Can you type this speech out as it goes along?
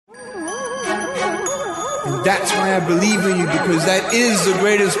And that's why I believe in you, because that is the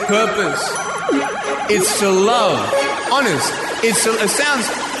greatest purpose. It's to love. Honest. It sounds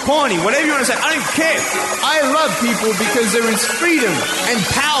corny, whatever you want to say. I don't care. I love people because there is freedom and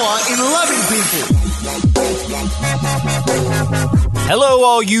power in loving people. Hello,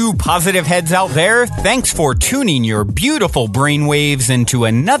 all you positive heads out there. Thanks for tuning your beautiful brainwaves into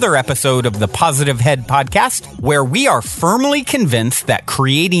another episode of the Positive Head Podcast, where we are firmly convinced that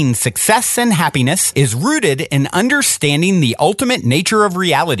creating success and happiness is rooted in understanding the ultimate nature of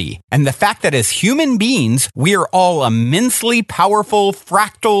reality and the fact that as human beings, we are all immensely powerful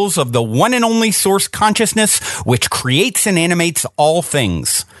fractals of the one and only source consciousness, which creates and animates all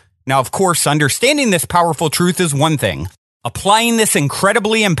things. Now, of course, understanding this powerful truth is one thing. Applying this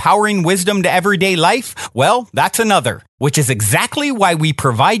incredibly empowering wisdom to everyday life, well, that's another, which is exactly why we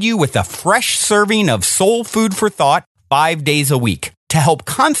provide you with a fresh serving of soul food for thought 5 days a week to help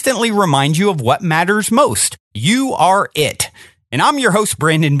constantly remind you of what matters most. You are it. And I'm your host,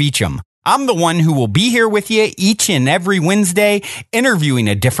 Brandon Beecham. I'm the one who will be here with you each and every Wednesday, interviewing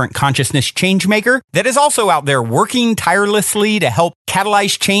a different consciousness changemaker that is also out there working tirelessly to help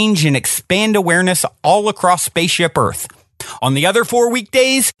catalyze change and expand awareness all across Spaceship Earth. On the other 4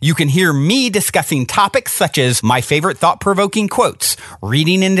 weekdays, you can hear me discussing topics such as my favorite thought-provoking quotes,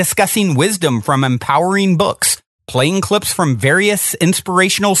 reading and discussing wisdom from empowering books, playing clips from various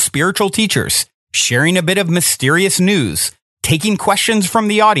inspirational spiritual teachers, sharing a bit of mysterious news, taking questions from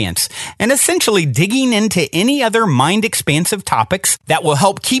the audience, and essentially digging into any other mind-expansive topics that will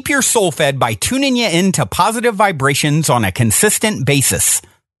help keep your soul fed by tuning you into positive vibrations on a consistent basis.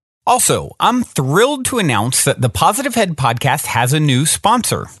 Also, I'm thrilled to announce that the Positive Head Podcast has a new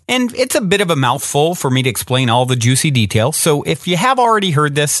sponsor. And it's a bit of a mouthful for me to explain all the juicy details, so if you have already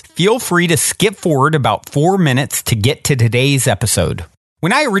heard this, feel free to skip forward about 4 minutes to get to today's episode.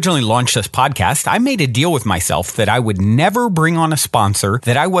 When I originally launched this podcast, I made a deal with myself that I would never bring on a sponsor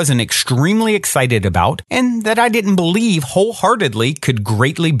that I wasn't extremely excited about and that I didn't believe wholeheartedly could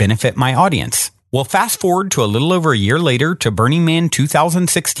greatly benefit my audience. Well, fast forward to a little over a year later to Burning Man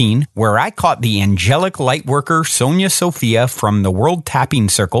 2016, where I caught the angelic lightworker Sonia Sophia from the World Tapping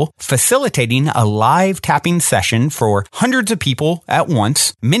Circle facilitating a live tapping session for hundreds of people at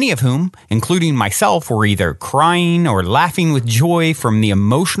once, many of whom, including myself, were either crying or laughing with joy from the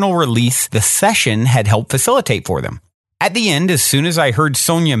emotional release the session had helped facilitate for them. At the end, as soon as I heard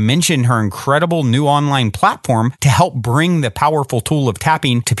Sonia mention her incredible new online platform to help bring the powerful tool of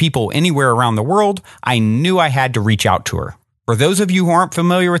tapping to people anywhere around the world, I knew I had to reach out to her. For those of you who aren't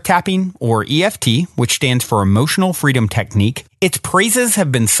familiar with tapping, or EFT, which stands for Emotional Freedom Technique, its praises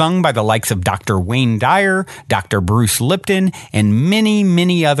have been sung by the likes of Dr. Wayne Dyer, Dr. Bruce Lipton, and many,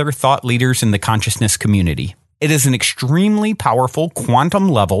 many other thought leaders in the consciousness community. It is an extremely powerful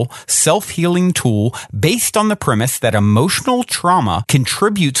quantum-level self-healing tool based on the premise that emotional trauma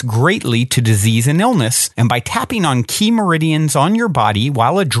contributes greatly to disease and illness, and by tapping on key meridians on your body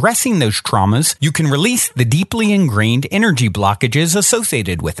while addressing those traumas, you can release the deeply ingrained energy blockages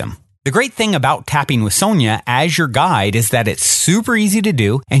associated with them. The great thing about tapping with Sonia as your guide is that it's super easy to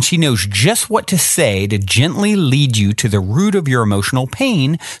do, and she knows just what to say to gently lead you to the root of your emotional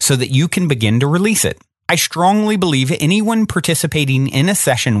pain so that you can begin to release it. I strongly believe anyone participating in a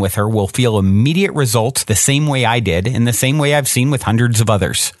session with her will feel immediate results the same way I did, and the same way I've seen with hundreds of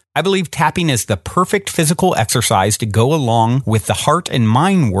others. I believe tapping is the perfect physical exercise to go along with the heart and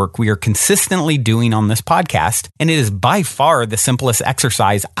mind work we are consistently doing on this podcast, and it is by far the simplest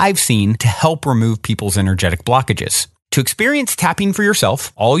exercise I've seen to help remove people's energetic blockages. To experience tapping for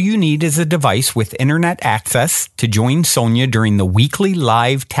yourself, all you need is a device with internet access to join Sonia during the weekly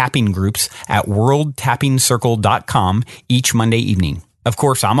live tapping groups at worldtappingcircle.com each Monday evening. Of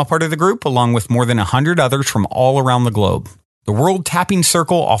course, I'm a part of the group along with more than 100 others from all around the globe. The World Tapping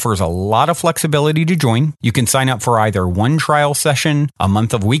Circle offers a lot of flexibility to join. You can sign up for either one trial session, a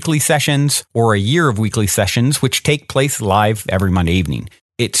month of weekly sessions, or a year of weekly sessions, which take place live every Monday evening.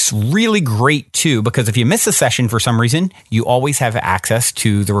 It's really great, too, because if you miss a session for some reason, you always have access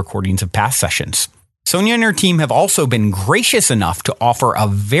to the recordings of past sessions. Sonia and her team have also been gracious enough to offer a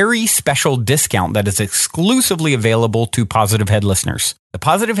very special discount that is exclusively available to Positive Head listeners. The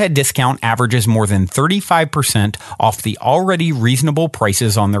Positive Head discount averages more than 35% off the already reasonable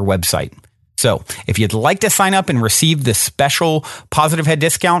prices on their website. So if you'd like to sign up and receive this special Positive Head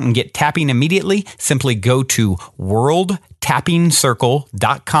discount and get tapping immediately, simply go to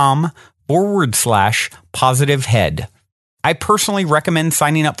worldtappingcircle.com/positive head. I personally recommend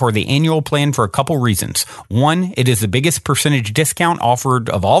signing up for the annual plan for a couple reasons. One, it is the biggest percentage discount offered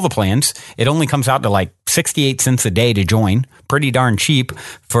of all the plans. It only comes out to like 68 cents a day to join. Pretty darn cheap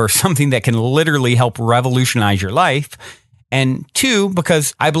for something that can literally help revolutionize your life. And two,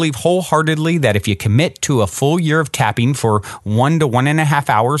 because I believe wholeheartedly that if you commit to a full year of tapping for 1 to 1.5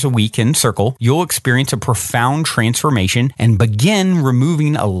 hours a week in Circle, you'll experience a profound transformation and begin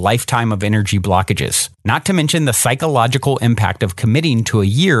removing a lifetime of energy blockages. Not to mention the psychological impact of committing to a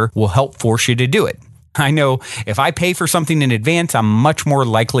year will help force you to do it. I know if I pay for something in advance, I'm much more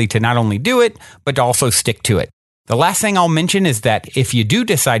likely to not only do it, but to also stick to it. The last thing I'll mention is that if you do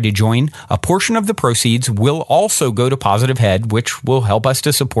decide to join, a portion of the proceeds will also go to Positive Head, which will help us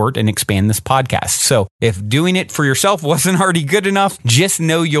to support and expand this podcast. So if doing it for yourself wasn't already good enough, just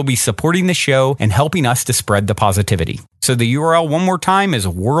know you'll be supporting the show and helping us to spread the positivity. So the URL one more time is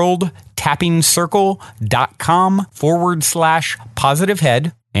worldtappingcircle.com/Positive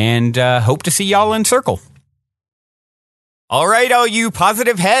Head, and hope to see y'all in Circle. All right, all you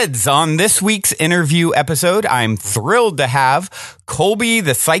positive heads, on this week's interview episode, I'm thrilled to have Colby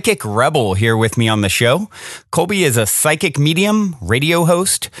the Psychic Rebel here with me on the show. Colby is a psychic medium, radio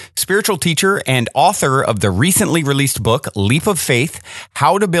host, spiritual teacher, and author of the recently released book, Leap of Faith,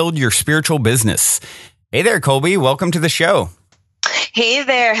 How to Build Your Spiritual Business. Hey there, Colby. Welcome to the show. Hey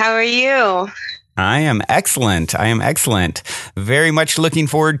there. How are you? I am excellent. Very much looking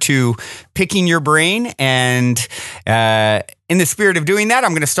forward to picking your brain. And in the spirit of doing that,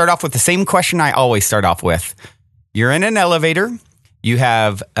 I'm going to start off with the same question I always start off with. You're in an elevator. You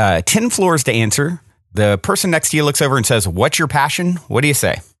have 10 floors to answer. The person next to you looks over and says, "What's your passion?" What do you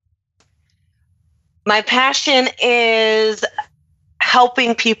say? My passion is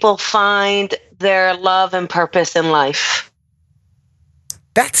helping people find their love and purpose in life.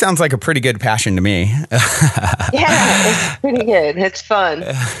 That sounds like a pretty good passion to me. Yeah, it's pretty good. It's fun.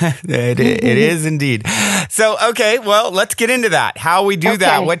 It is indeed. So, okay, well, let's get into that. How we do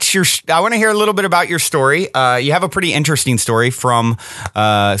that. I want to hear a little bit about your story. You have a pretty interesting story from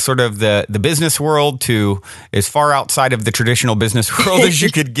sort of the business world to as far outside of the traditional business world as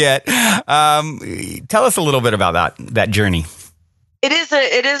you could get. Tell us a little bit about that journey. It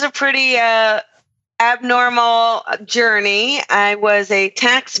is a pretty abnormal journey. I was a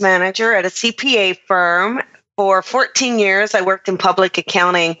tax manager at a CPA firm for 14 years. I worked in public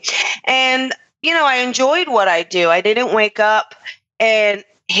accounting, and I enjoyed what I do. I didn't wake up and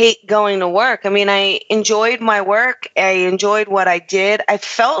hate going to work. I mean, I enjoyed my work. I enjoyed what I did. I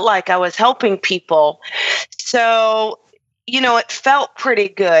felt like I was helping people. So, it felt pretty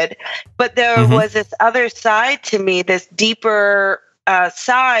good, but there was this other side to me, this deeper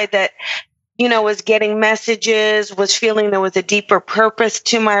side that was getting messages, was feeling there was a deeper purpose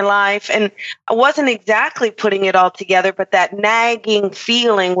to my life. And I wasn't exactly putting it all together, but that nagging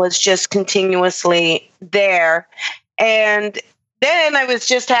feeling was just continuously there. And then I was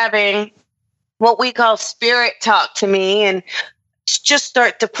just having what we call spirit talk to me and just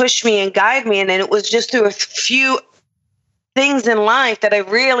start to push me and guide me. And then it was just through a few things in life that I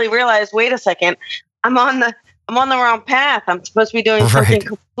really realized, wait a second, I'm on the wrong path. I'm supposed to be doing something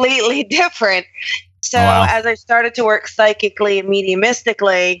completely different. So as I started to work psychically and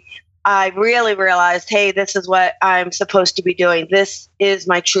mediumistically, I really realized, hey, this is what I'm supposed to be doing. This is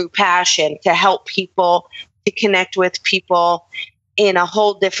my true passion, to help people, to connect with people in a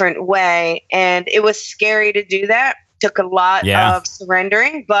whole different way. And it was scary to do that. Took a lot of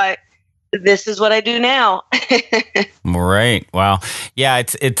surrendering, but this is what I do now. Right. Wow. Yeah,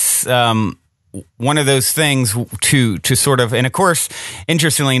 it's one of those things to sort of, and of course,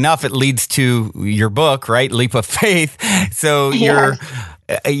 interestingly enough, it leads to your book, right? Leap of Faith. So you're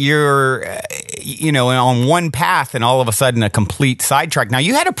on one path and all of a sudden a complete sidetrack. Now,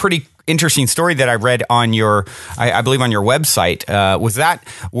 you had a pretty interesting story that I read on your, I believe on your website. Was that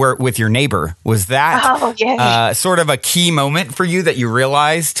with your neighbor? Was that sort of a key moment for you that you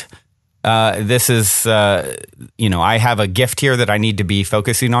realized this is, I have a gift here that I need to be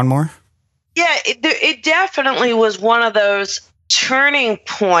focusing on more? Yeah, it definitely was one of those turning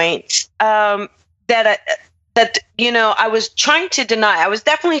points that I was trying to deny. I was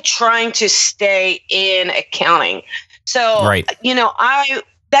definitely trying to stay in accounting. So,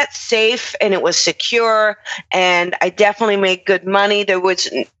 that's safe and it was secure and I definitely made good money. There was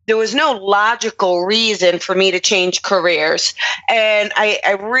no logical reason for me to change careers. And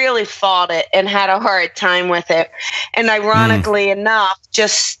I really fought it and had a hard time with it. And ironically enough,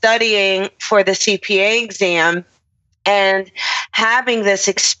 just studying for the CPA exam, and having this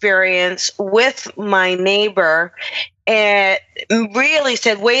experience with my neighbor, and really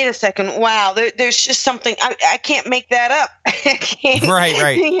said, wait a second, wow, there's just something, I can't make that up. I can't,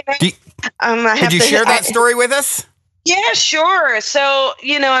 Right. You know? Could you share that story with us? Yeah, sure. So,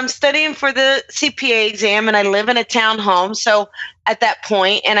 I'm studying for the CPA exam, and I live in a townhome. So at that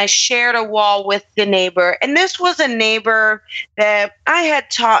point, and I shared a wall with the neighbor. And this was a neighbor that I had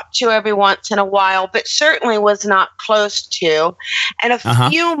talked to every once in a while, but certainly was not close to. And a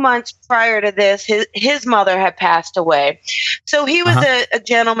few months prior to this, his mother had passed away. So he was a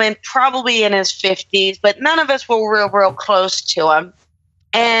gentleman probably in his 50s, but none of us were real close to him.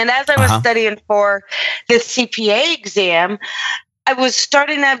 And as I was studying for this CPA exam, I was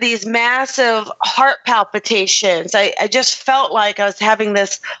starting to have these massive heart palpitations. I just felt like I was having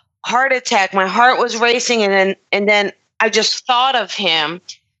this heart attack. My heart was racing, and then I just thought of him.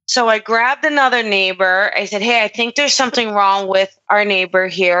 So I grabbed another neighbor. I said, hey, I think there's something wrong with our neighbor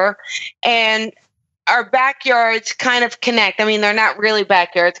here. And our backyards kind of connect. I mean, they're not really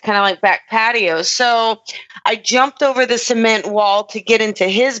backyards, kind of like back patios. So I jumped over the cement wall to get into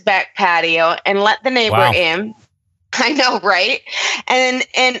his back patio and let the neighbor in. I know, right?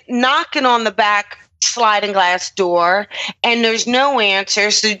 And knocking on the back sliding glass door, and there's no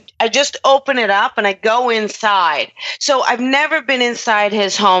answer. So I just open it up and I go inside. So I've never been inside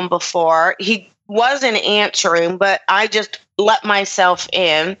his home before. He wasn't answering, but I just let myself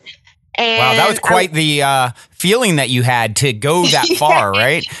in. And wow, that was quite the feeling that you had to go that far,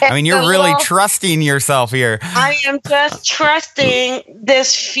 right? I mean, you're really trusting yourself here. I am just trusting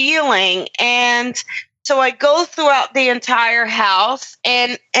this feeling. And so I go throughout the entire house,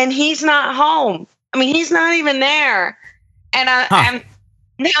 and he's not home. I mean, he's not even there. And I'm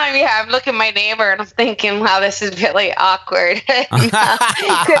looking at my neighbor and I'm thinking, wow, this is really awkward.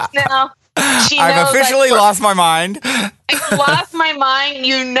 Because now I've officially lost my mind. I lost my mind.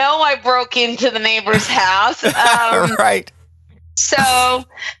 I broke into the neighbor's house. Right. So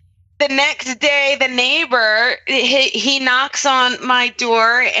the next day, the neighbor, he knocks on my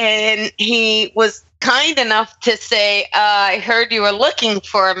door, and he was kind enough to say, I heard you were looking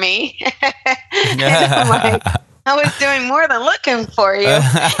for me. And I'm like, I was doing more than looking for you.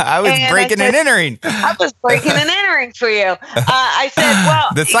 I was breaking and entering. I was breaking and entering for you. I said, well,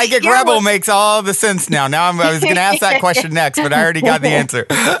 the Psychic Rebel makes all the sense now. I was going to ask that question next, but I already got the answer.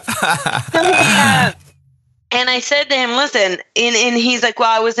 And I said to him, listen, and he's like,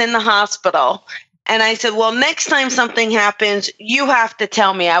 well, I was in the hospital. And I said, well, next time something happens, you have to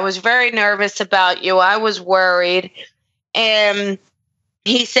tell me. I was very nervous about you. I was worried. And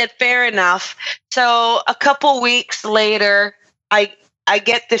he said, fair enough. So a couple weeks later, I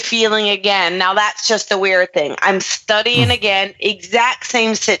get the feeling again. Now, that's just the weird thing. I'm studying again, exact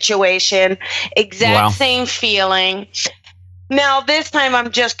same situation, exact same feeling. Now, this time I'm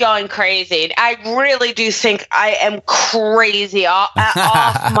just going crazy. I really do think I am crazy off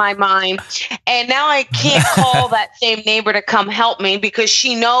my mind. And now I can't call that same neighbor to come help me because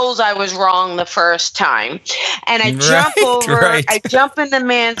she knows I was wrong the first time. And I I jump in the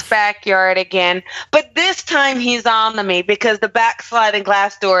man's backyard again. But this time he's on to me because the back sliding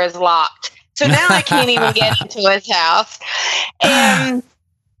glass door is locked. So now I can't even get into his house. And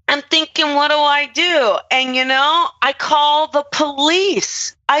I'm thinking, what do I do? And, I call the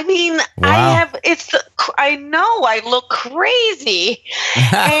police. I mean, I know I look crazy.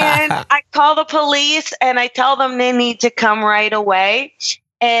 And I call the police and I tell them they need to come right away.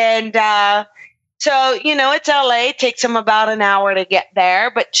 And so, it's LA. It takes them about an hour to get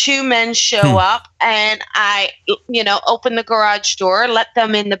there. But two men show up and I, open the garage door, let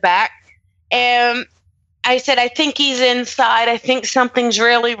them in the back. And I said, I think he's inside. I think something's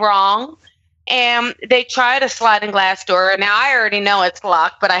really wrong. And they tried a sliding glass door. Now, I already know it's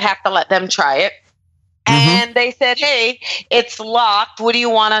locked, but I have to let them try it. And they said, hey, it's locked. What do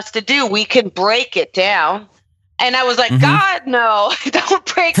you want us to do? We can break it down. And I was like, God, no, don't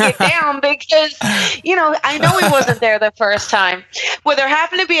break it down because, I know he wasn't there the first time. Well, there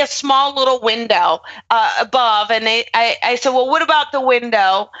happened to be a small little window above. And I said, well, what about the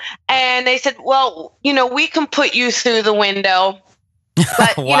window? And they said, well, we can put you through the window.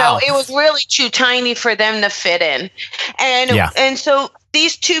 But, it was really too tiny for them to fit in. And so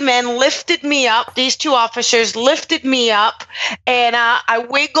these two men lifted me up. These two officers lifted me up, and I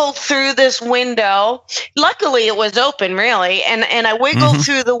wiggled through this window. Luckily, it was open, really. And I wiggled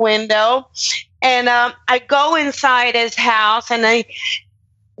through the window, and I go inside his house, and I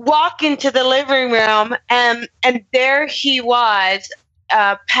walk into the living room, and there he was,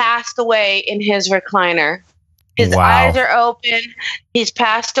 passed away in his recliner. His Wow. eyes are open. He's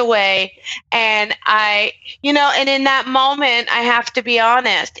passed away. And and in that moment, I have to be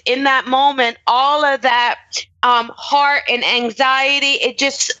honest, in that moment, all of that heart and anxiety, it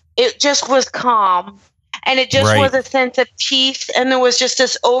just was calm. And it just was a sense of peace. And there was just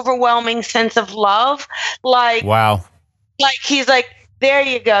this overwhelming sense of love. Wow. Like he's like, there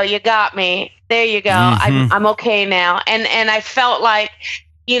you go. You got me. There you go. I'm okay now. And I felt like,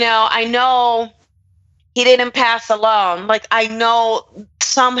 I know he didn't pass alone. Like I know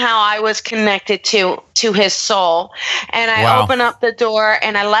somehow I was connected to his soul. And I opened up the door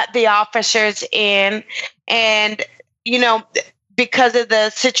and I let the officers in. And, because of the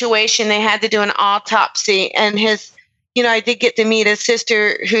situation, they had to do an autopsy. And I did get to meet his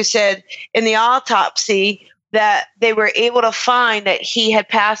sister, who said in the autopsy that they were able to find that he had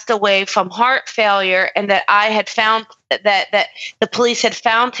passed away from heart failure, and that I had found that the police had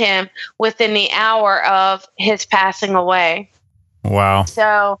found him within the hour of his passing away. Wow.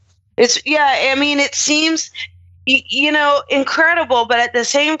 So it seems, incredible, but at the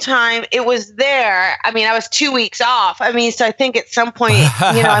same time, it was there. I mean, I was 2 weeks off. I mean, so I think at some point,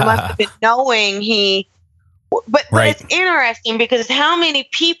 I must have been knowing but it's interesting because how many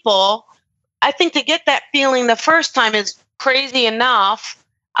people, I think to get that feeling the first time is crazy enough.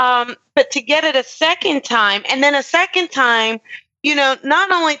 But to get it a second time, and then a second time,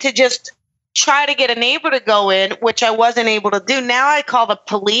 not only to just try to get a neighbor to go in, which I wasn't able to do. Now I call the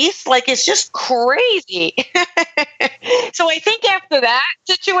police. Like, it's just crazy. So I think after that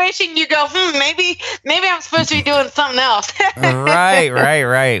situation, you go, maybe I'm supposed to be doing something else.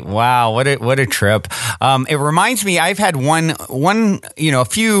 Right. Wow. What a trip. It reminds me, I've had a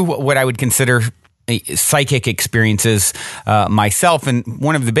few, what I would consider psychic experiences myself, and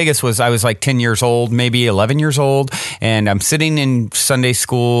one of the biggest was I was like 10 years old, maybe 11 years old, and I'm sitting in Sunday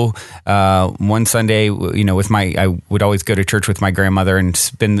school one Sunday, I would always go to church with my grandmother and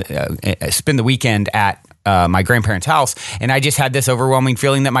spend the weekend at my grandparents' house, and I just had this overwhelming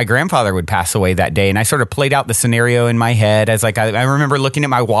feeling that my grandfather would pass away that day, and I sort of played out the scenario in my head as like I remember looking at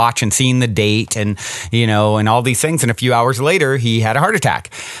my watch and seeing the date and and all these things, and a few hours later he had a heart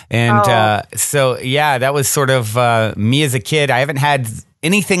attack, and that was sort of me as a kid. I haven't had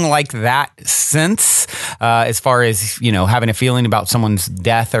anything like that since, as far as having a feeling about someone's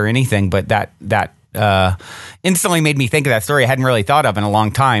death or anything, but that instantly made me think of that story I hadn't really thought of in a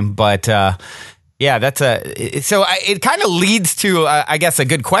long time, but. Yeah, it kind of leads to, I guess, a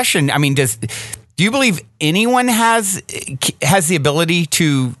good question. I mean, do you believe anyone has the ability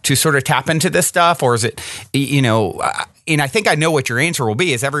to sort of tap into this stuff, or is it, and I think I know what your answer will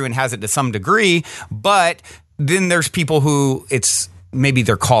be, is everyone has it to some degree, but then there's people who it's maybe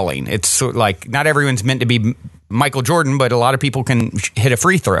their calling. It's sort of like not everyone's meant to be Michael Jordan, but a lot of people can hit a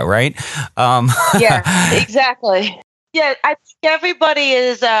free throw, right? Yeah, exactly. Yeah, I think everybody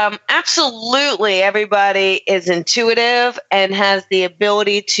is absolutely everybody is intuitive and has the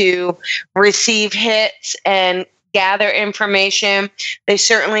ability to receive hits and gather information. They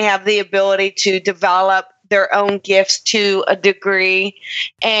certainly have the ability to develop their own gifts to a degree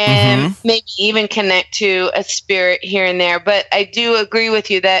and maybe even connect to a spirit here and there. But I do agree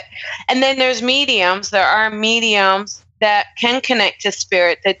with you that, and then there's mediums. There are mediums that can connect to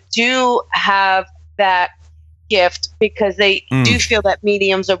spirit that do have that gift because they do feel that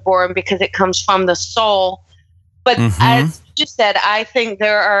mediums are born because it comes from the soul. But as you said, I think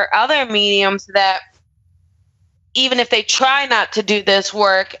there are other mediums that even if they try not to do this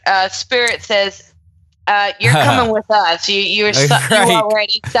work, spirit says, you're coming with us. You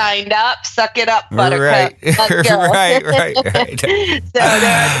already signed up. Suck it up, buttercup. Let's go. Right. So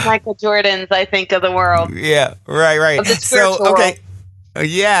there's Michael Jordans, I think, of the world. Yeah, right. Of the spiritual world.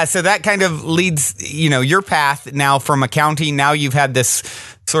 Yeah, so that kind of leads, your path now from accounting. Now you've had this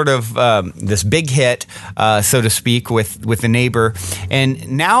sort of this big hit, so to speak, with the neighbor, and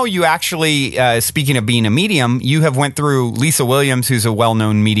now you actually, speaking of being a medium, you have went through Lisa Williams, who's a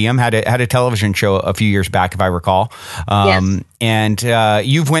well-known medium, had a television show a few years back, if I recall, yes. And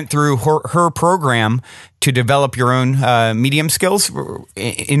you've went through her program to develop your own medium skills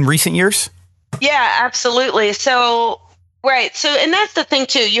in recent years. Yeah, absolutely. So. Right. So, and that's the thing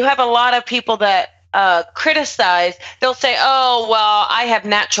too. You have a lot of people that criticize. They'll say, "Oh, well, I have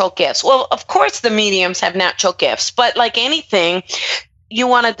natural gifts." Well, of course, the mediums have natural gifts, but like anything, you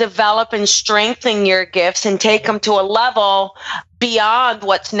want to develop and strengthen your gifts and take them to a level beyond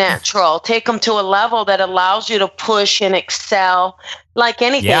what's natural. Take them to a level that allows you to push and excel, like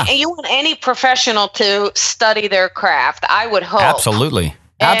anything. Yeah. And you want any professional to study their craft. I would hope. Absolutely.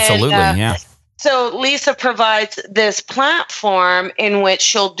 Yeah. So Lisa provides this platform in which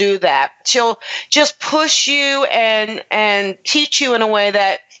she'll do that. She'll just push you and teach you in a way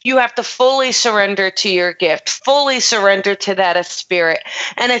that you have to fully surrender to your gift, fully surrender to that spirit.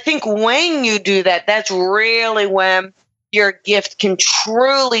 And I think when you do that, that's really when your gift can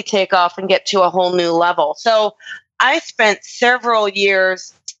truly take off and get to a whole new level. So I spent several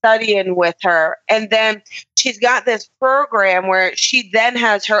years studying with her, and then she's got this program where she then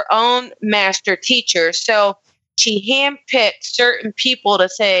has her own master teacher. So she handpicked certain people to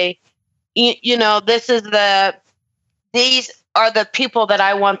say, you know, these are the people that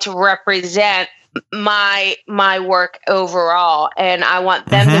I want to represent my work overall, and I want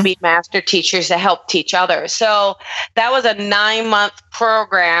them to be master teachers to help teach others. So that was a 9-month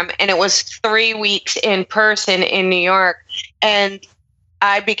program, and it was 3 weeks in person in New York, and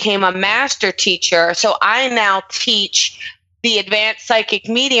I became a master teacher. So I now teach the advanced psychic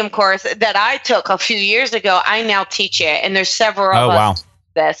medium course that I took a few years ago. I now teach it, and there's several of us. Wow.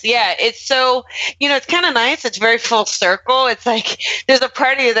 This. Yeah, it's so, you know, it's kind of nice. It's very full circle. It's like there's a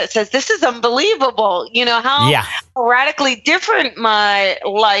part of you that says, this is unbelievable, you know, how radically different my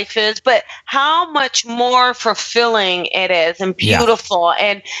life is, but how much more fulfilling it is and beautiful. Yeah.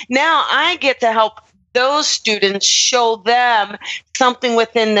 And now I get to help those students, show them something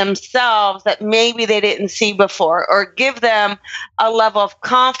within themselves that maybe they didn't see before, or give them a level of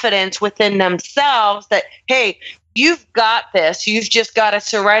confidence within themselves that, hey, you've got this. You've just got to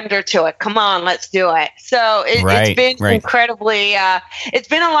surrender to it. Come on, let's do it. So it's been incredibly, it's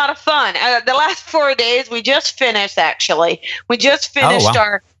been a lot of fun. The last 4 days, we just finished, actually. We just finished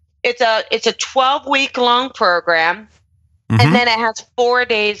it's a 12-week long program. And then it has 4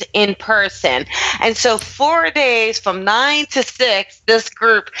 days in person. And so 4 days from 9 to 6, this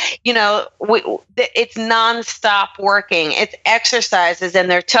group, you know, it's nonstop working. It's exercises,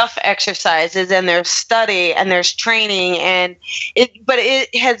 and they're tough exercises, and there's study, and there's training, but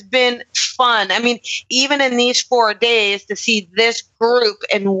it has been fun. I mean, even in these 4 days, to see this group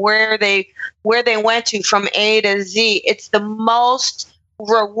and where they went to from A to Z, it's the most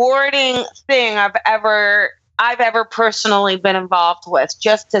rewarding thing I've ever personally been involved with,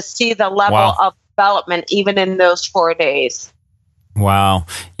 just to see the level of development even in those 4 days. Wow.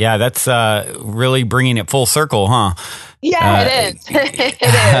 Yeah, that's really bringing it full circle, huh? Yeah, it is.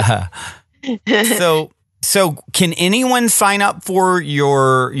 It is. So can anyone sign up for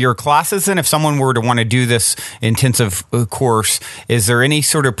your classes? And if someone were to want to do this intensive course, is there any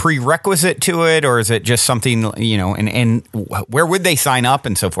sort of prerequisite to it, or is it just something, you know, and where would they sign up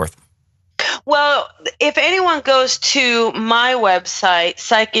and so forth? Well, if anyone goes to my website,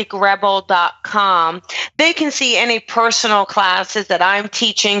 psychicrebel.com, they can see any personal classes that I'm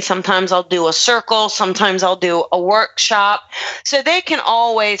teaching. Sometimes I'll do a circle. Sometimes I'll do a workshop. So they can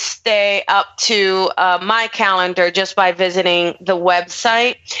always stay up to my calendar just by visiting the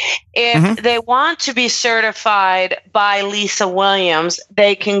website. If they want to be certified by Lisa Williams,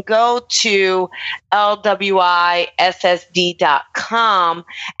 they can go to lwissd.com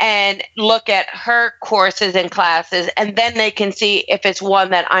and look at her courses and classes, and then they can see if it's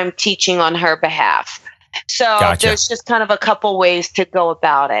one that I'm teaching on her behalf. So there's just kind of a couple ways to go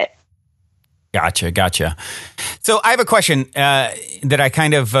about it. Gotcha. So I have a question that I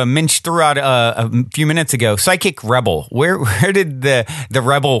kind of minced throughout a few minutes ago. Psychic Rebel. Where did the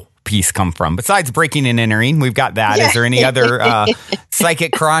rebel piece come from? Besides breaking and entering, we've got that. Yeah. Is there any other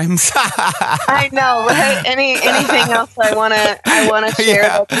psychic crimes? I know, right? Anything else I want to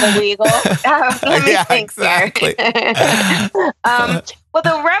share that's illegal? Let me think exactly. Here. Well,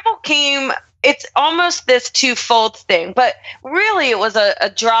 the rebel came. It's almost this twofold thing, but really it was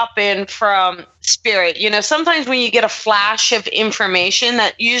a drop in from spirit. You know, sometimes when you get a flash of information,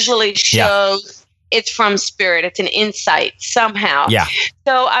 that usually shows it's from spirit. It's an insight somehow. Yeah.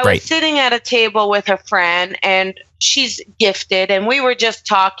 So I was sitting at a table with a friend, and she's gifted, and we were just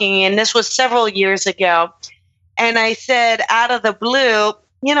talking, and this was several years ago. And I said, out of the blue,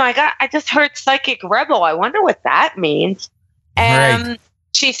 you know, I just heard Psychic Rebel. I wonder what that means. And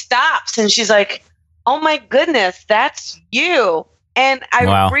she stops and she's like, oh my goodness, that's you. And I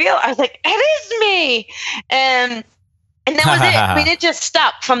was like, it is me. And that was it. I mean, it just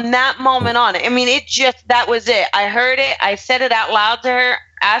stopped from that moment on. I mean, that was it. I heard it. I said it out loud to her,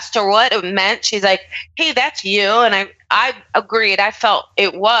 asked her what it meant. She's like, hey, that's you. And I agreed. I felt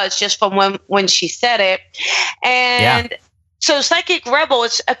it was just from when she said it. And So Psychic Rebel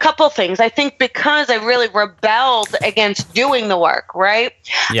is a couple things. I think because I really rebelled against doing the work, right?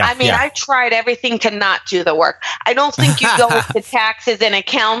 Yeah, I mean, I tried everything to not do the work. I don't think you go into taxes and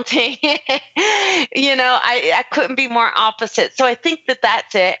accounting. I couldn't be more opposite. So I think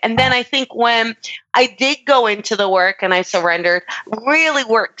that's it. And then I think when I did go into the work and I surrendered, really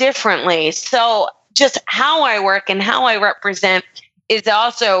worked differently. So just how I work and how I represent is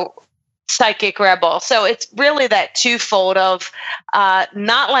also Psychic Rebel. So it's really that twofold of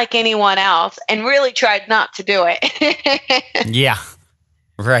not like anyone else and really tried not to do it. Yeah.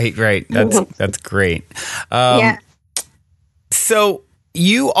 Right. That's great. Yeah. So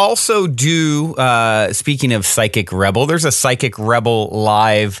you also do, speaking of Psychic Rebel, there's a Psychic Rebel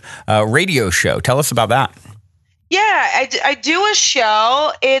live radio show. Tell us about that. Yeah, I do a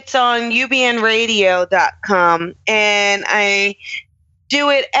show. It's on ubnradio.com, and I do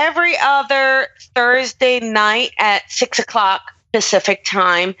it every other Thursday night at 6:00 Pacific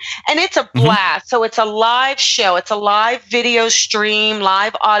time. And it's a blast. So it's a live show. It's a live video stream,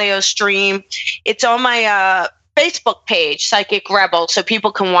 live audio stream. It's on my Facebook page, Psychic Rebel, so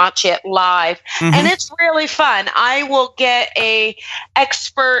people can watch it live. And it's really fun. I will get a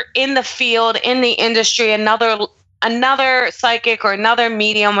expert in the field, in the industry, another psychic or another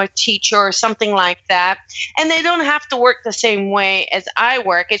medium or teacher or something like that. And they don't have to work the same way as I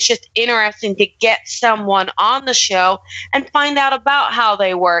work. It's just interesting to get someone on the show and find out about how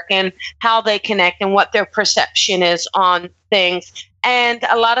they work and how they connect and what their perception is on things. And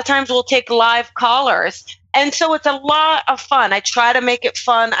a lot of times we'll take live callers. And so it's a lot of fun. I try to make it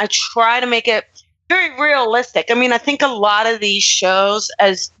fun. I try to make it very realistic. I mean, I think a lot of these shows,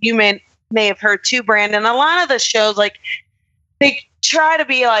 as you may have heard too, Brandon, a lot of the shows, like, they try to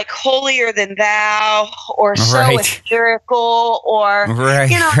be like holier than thou or so hysterical or,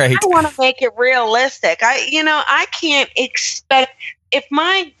 I want to make it realistic. I can't expect, if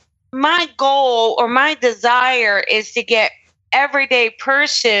my goal or my desire is to get everyday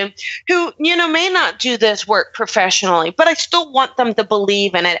person who, may not do this work professionally, but I still want them to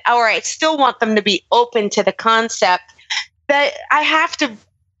believe in it, or I still want them to be open to the concept, that I have to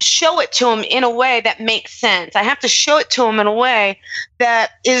show it to them in a way that makes sense. I have to show it to them in a way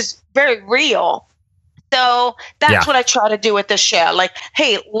that is very real. So that's what I try to do with the show. Like,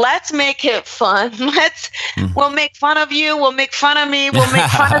 hey, let's make it fun. We'll make fun of you. We'll make fun of me. We'll make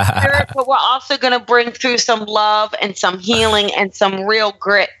fun of spirit, but we're also going to bring through some love and some healing and some real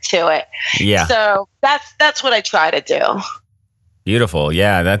grit to it. Yeah. So that's what I try to do. Beautiful.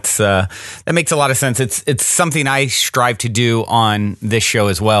 Yeah, that makes a lot of sense. It's something I strive to do on this show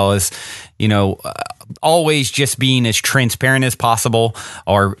as well, as always just being as transparent as possible.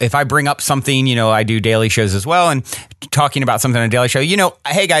 Or if I bring up something, I do daily shows as well, and talking about something on a daily show,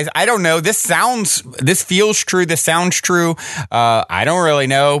 hey guys, I don't know. This feels true. This sounds true. I don't really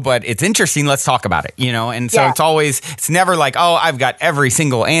know, but it's interesting. Let's talk about it, And so it's never like, oh, I've got every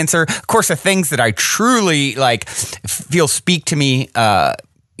single answer. Of course, the things that I truly feel speak to me,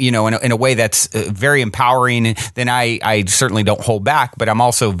 in a way that's very empowering, then I certainly don't hold back, but I'm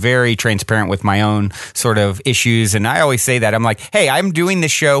also very transparent with my own sort of issues. And I always say that I'm like, hey, I'm doing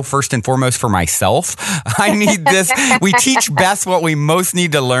this show first and foremost for myself. I need this. We teach best what we most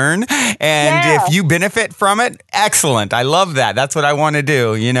need to learn. And if you benefit from it, excellent. I love that. That's what I want to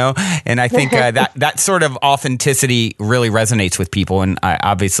do, And I think that sort of authenticity really resonates with people. And I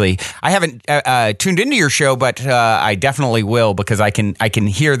haven't tuned into your show, but I definitely will, because I can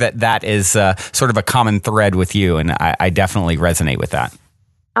hear that is sort of a common thread with you, and I definitely resonate with that.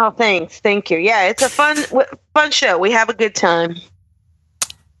 Oh, thanks. Thank you. Yeah, it's a fun show. We have a good time.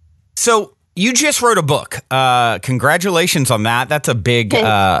 So you just wrote a book. Congratulations on that. That's a big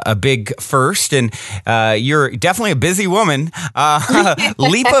first, and you're definitely a busy woman.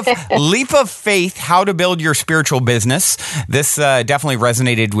 Leap of Faith: How to Build Your Spiritual Business. This definitely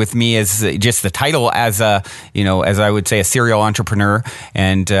resonated with me as just the title, as as I would say, a serial entrepreneur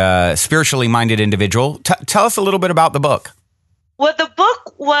and spiritually minded individual. Tell us a little bit about the book. Well, the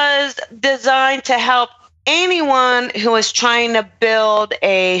book was designed to help anyone who is trying to build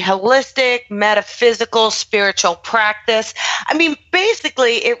a holistic, metaphysical, spiritual practice. I mean,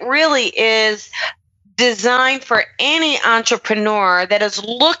 basically, it really is designed for any entrepreneur that is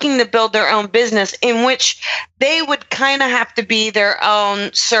looking to build their own business, in which they would kind of have to be their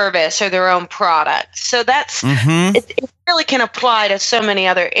own service or their own product. So that's it really can apply to so many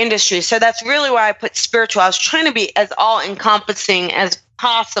other industries. So that's really why I put spiritual. I was trying to be as all-encompassing as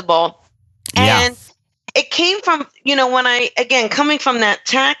possible. And it came from, coming from that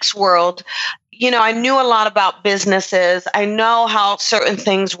tax world, I knew a lot about businesses. I know how certain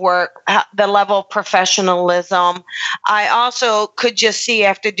things work, the level of professionalism. I also could just see,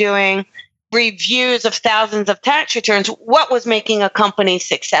 after doing reviews of thousands of tax returns, what was making a company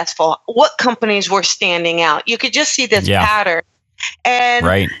successful, what companies were standing out. You could just see this pattern.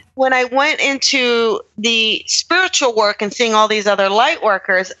 And when I went into the spiritual work and seeing all these other light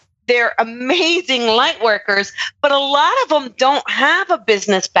workers, they're amazing light workers, but a lot of them don't have a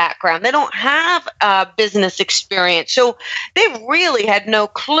business background. They don't have a business experience. So they really had no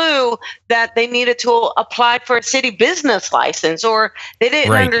clue that they needed to apply for a city business license, or they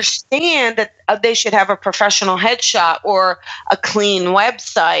didn't understand that they should have a professional headshot or a clean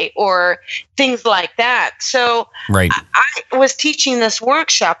website or things like that. So I was teaching this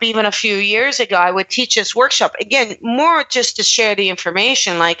workshop even a few years ago. I would teach this workshop, again, more just to share the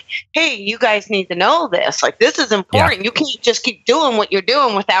information, like, hey, you guys need to know this. Like, this is important. Yeah. You can't just keep doing what you're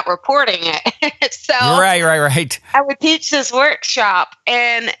doing without reporting it. So right. I would teach this workshop,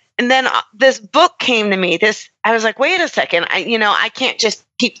 and then this book came to me. I was like, wait a second. I can't just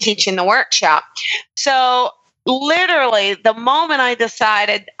keep teaching the workshop. So literally, the moment I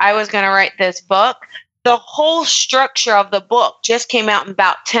decided I was going to write this book, the whole structure of the book just came out in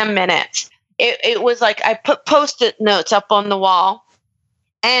about 10 minutes. It was like I put Post-it notes up on the wall,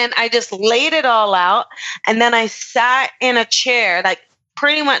 and I just laid it all out. And then I sat in a chair, like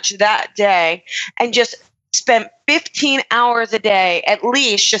pretty much that day, and just spent 15 hours a day, at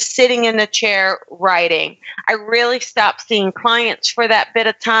least, just sitting in the chair writing. I really stopped seeing clients for that bit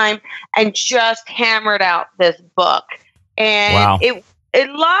of time and just hammered out this book. And a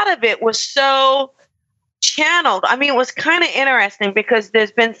lot of it was so channeled. I mean, it was kind of interesting because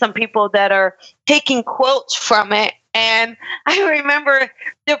there's been some people that are taking quotes from it. And I remember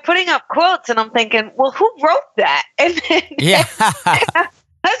they're putting up quotes, and I'm thinking, well, who wrote that? And then,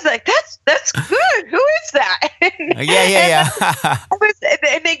 I was like, that's good. Who is that? And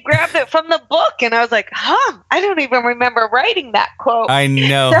they grabbed it from the book, and I was like, I don't even remember writing that quote. I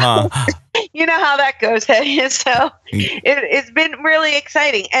know, You know how that goes. So it's been really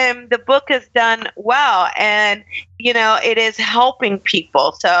exciting, and the book has done well, and it is helping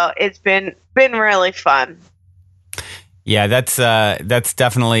people. So it's been really fun. Yeah, that's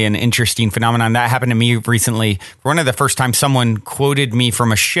definitely an interesting phenomenon. That happened to me recently. One of the first times someone quoted me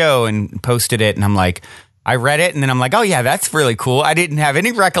from a show and posted it, and I'm like, I read it, and then I'm like, oh yeah, that's really cool. I didn't have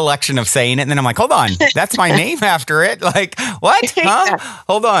any recollection of saying it, and then I'm like, hold on, that's my name after it. Like, what? Huh?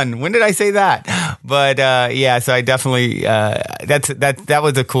 Hold on, when did I say that? But so I definitely that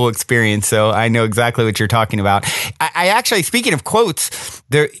was a cool experience. So I know exactly what you're talking about. I actually, speaking of quotes,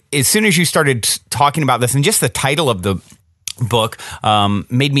 there, as soon as you started talking about this, and just the title of the book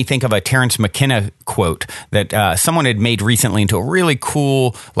made me think of a Terrence McKenna quote that someone had made recently into a really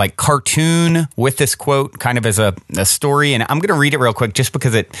cool like cartoon with this quote kind of as a story. And I'm going to read it real quick just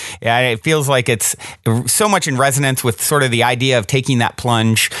because it feels like it's so much in resonance with sort of the idea of taking that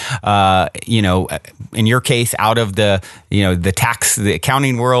plunge, in your case, out of the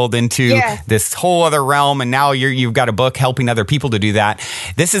accounting world into this whole other realm. And now you've got a book helping other people to do that.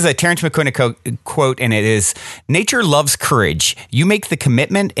 This is a Terrence McKenna quote, and it is, "Nature loves courage. You make the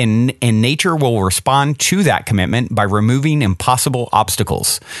commitment, and nature will respond to that commitment by removing impossible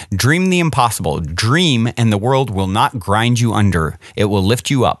obstacles. Dream the impossible. Dream, and the world will not grind you under. It will lift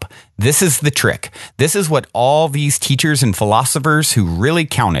you up. This is the trick. This is what all these teachers and philosophers who really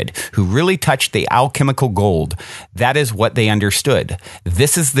counted, who really touched the alchemical gold, that is what they understood.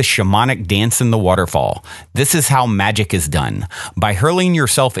 This is the shamanic dance in the waterfall. This is how magic is done, by hurling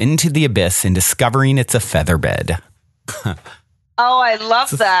yourself into the abyss and discovering it's a featherbed." Oh, I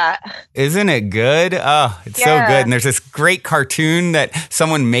love that. Isn't it good? Oh, it's so good. And there's this great cartoon that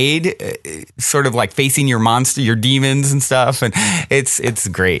someone made sort of like facing your monster, your demons and stuff. And it's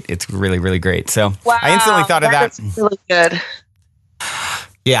great. It's really, really great. So I instantly thought of that. Is really good.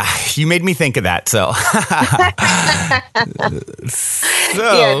 Yeah, you made me think of that. So,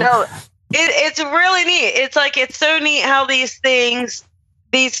 it's really neat. It's like, it's so neat how these things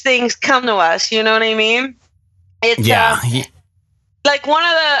come to us. You know what I mean? It's like one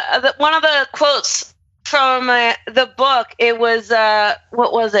of the quotes from the book. It was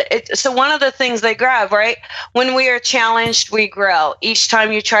what was it? So one of the things they grab, right? When we are challenged, we grow. Each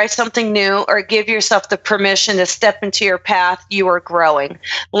time you try something new or give yourself the permission to step into your path, you are growing.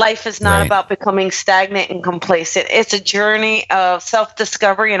 Life is not about becoming stagnant and complacent. It's a journey of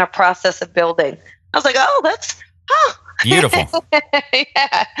self-discovery and a process of building. I was like, oh, that's beautiful.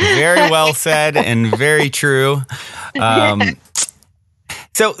 Very well said and very true.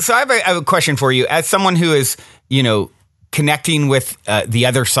 So I have a question for you. As someone who is, connecting with the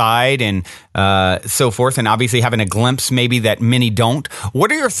other side and so forth, and obviously having a glimpse maybe that many don't.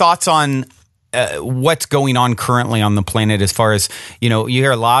 What are your thoughts on what's going on currently on the planet as far as, you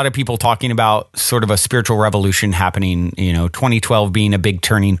hear a lot of people talking about sort of a spiritual revolution happening, 2012 being a big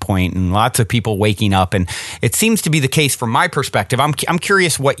turning point and lots of people waking up. And it seems to be the case from my perspective. I'm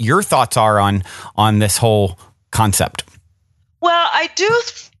curious what your thoughts are on this whole concept. Well, I do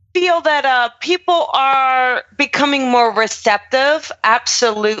feel that people are becoming more receptive.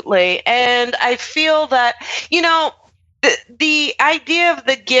 Absolutely. And I feel that, the idea of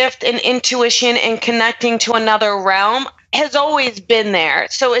the gift and intuition and connecting to another realm has always been there.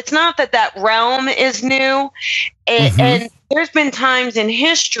 So it's not that realm is new. And there's been times in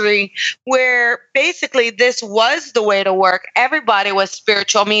history where basically this was the way to work. Everybody was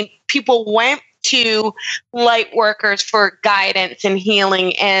spiritual. I mean, people went to light workers for guidance and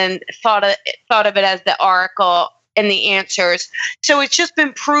healing and thought of it as the oracle and the answers. So it's just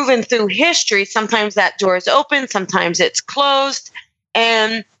been proven through history. Sometimes that door is open, sometimes it's closed.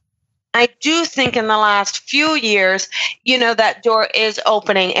 And I do think in the last few years, that door is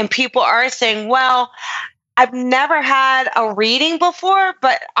opening and people are saying, well, I've never had a reading before,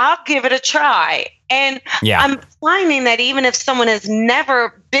 but I'll give it a try. And I'm finding that even if someone has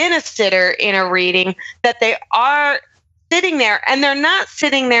never been a sitter in a reading, that they are sitting there and they're not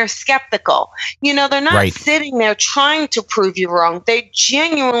sitting there skeptical. They're not sitting there trying to prove you wrong. They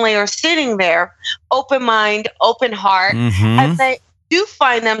genuinely are sitting there, open mind, open heart, and they do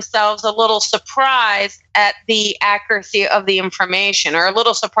find themselves a little surprised at the accuracy of the information, or a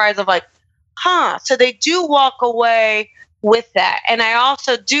little surprised of like, so they do walk away with that. And I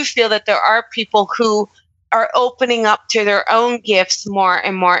also do feel that there are people who are opening up to their own gifts more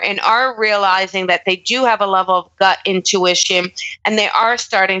and more and are realizing that they do have a level of gut intuition and they are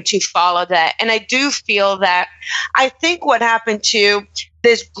starting to follow that. And I do feel that I think what happened to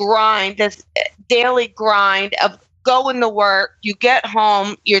this grind, this daily grind of going to work, you get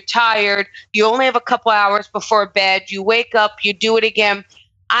home, you're tired, you only have a couple hours before bed, you wake up, you do it again.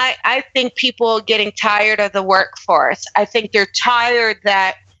 I think people are getting tired of the workforce. I think they're tired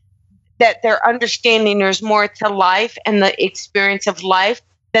that they're understanding there's more to life and the experience of life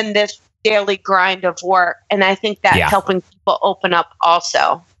than this daily grind of work. And I think that's helping people open up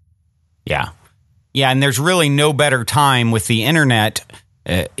also. Yeah. Yeah. And there's really no better time with the internet,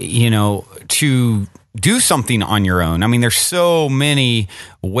 to do something on your own. I mean, there's so many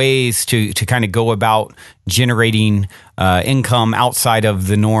ways to kind of go about generating income outside of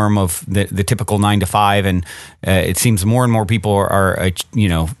the norm of the typical 9 to 5. And it seems more and more people are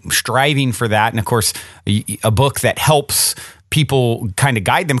striving for that. And of course, a book that helps people kind of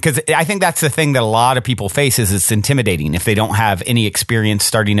guide them, because I think that's the thing that a lot of people face is it's intimidating if they don't have any experience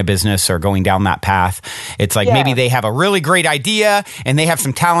starting a business or going down that path. It's like maybe they have a really great idea and they have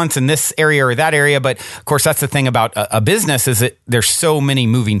some talents in this area or that area, but of course that's the thing about a business is that there's so many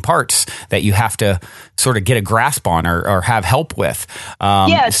moving parts that you have to sort of get a grasp on or have help with.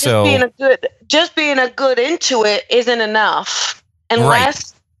 Just being a good intuit isn't enough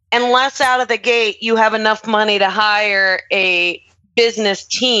unless out of the gate you have enough money to hire a business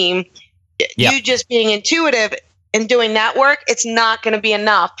team. You just being intuitive and doing that work, it's not going to be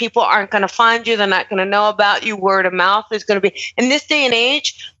enough. People aren't going to find you. They're not going to know about you. Word of mouth is going to be, in this day and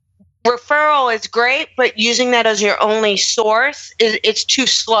age, referral is great, but using that as your only source it's too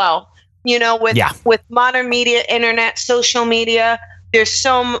slow. With modern media, internet, social media, there's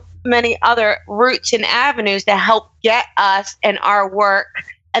so many other routes and avenues to help get us and our work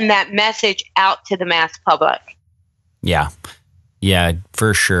and that message out to the mass public. Yeah,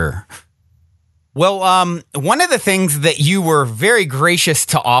 for sure. Well, one of the things that you were very gracious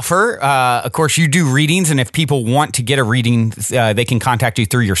to offer, of course, you do readings, and if people want to get a reading, they can contact you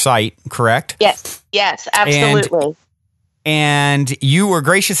through your site, correct? Yes, absolutely. And you were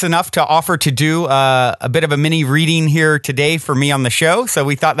gracious enough to offer to do a bit of a mini reading here today for me on the show. So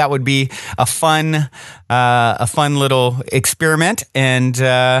we thought that would be a fun little experiment. And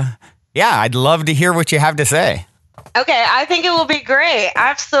I'd love to hear what you have to say. Okay, I think it will be great.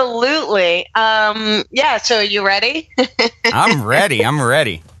 Absolutely. So are you ready? I'm ready.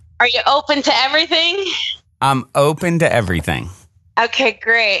 Are you open to everything? I'm open to everything. Okay,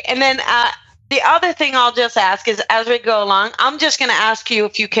 great. And then the other thing I'll just ask is, as we go along, I'm just going to ask you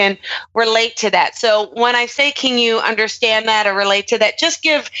if you can relate to that. So when I say, can you understand that or relate to that, just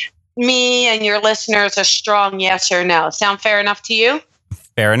give me and your listeners a strong yes or no. Sound fair enough to you?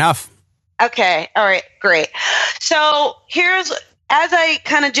 Fair enough. Okay. All right. Great. So as I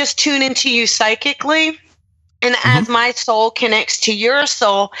kind of just tune into you psychically, And as my soul connects to your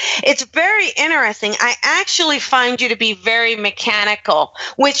soul, it's very interesting. I actually find you to be very mechanical,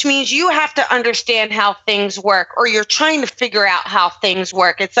 which means you have to understand how things work, or you're trying to figure out how things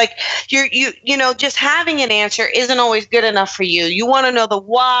work. It's like you know, just having an answer isn't always good enough for you. You want to know the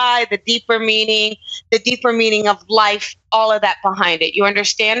why, the deeper meaning of life, all of that behind it. You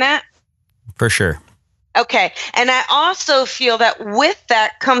understand that? For sure. Okay. And I also feel that with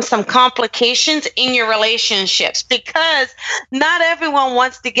that comes some complications in your relationships, because not everyone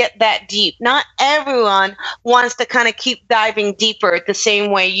wants to get that deep. Not everyone wants to kind of keep diving deeper the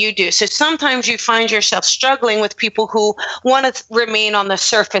same way you do. So sometimes you find yourself struggling with people who want to remain on the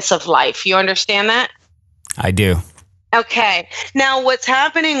surface of life. You understand that? I do. Okay. Now, what's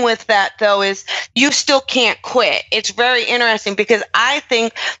happening with that, though, is you still can't quit. It's very interesting because I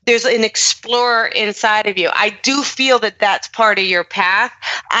think there's an explorer inside of you. I do feel that that's part of your path.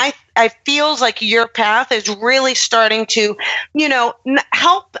 I feels like your path is really starting to, you know,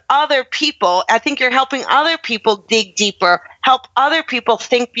 help other people. I think you're helping other people dig deeper, help other people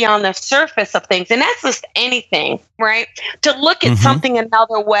think beyond the surface of things. And that's just anything, right? To look at something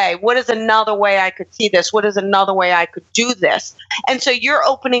another way. What is another way I could see this? What is another way I could do this? And so you're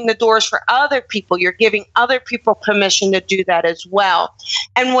opening the doors for other people. You're giving other people permission to do that as well.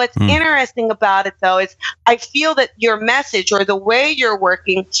 And what's interesting about it, though, is I feel that your message or the way you're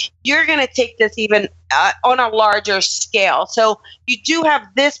working, you're going to take this even on a larger scale. So you do have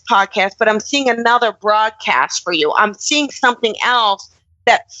this podcast, but I'm seeing another broadcast for you. I'm seeing something else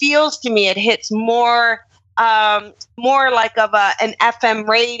that feels to me it hits more like of an FM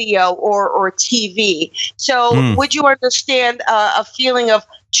radio or TV. So would you understand a feeling of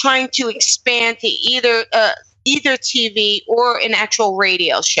trying to expand to either TV or an actual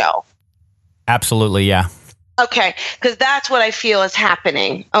radio show? Absolutely, yeah. Okay, because that's what I feel is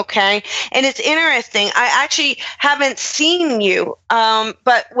happening, okay? And it's interesting. I actually haven't seen you,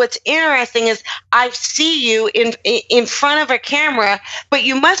 but what's interesting is I see you in front of a camera, but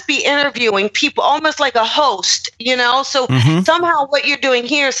you must be interviewing people almost like a host, you know? So somehow what you're doing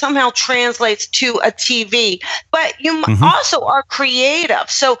here somehow translates to a TV, but you also are creative.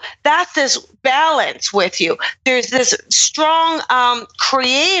 So that's this balance with you. There's this strong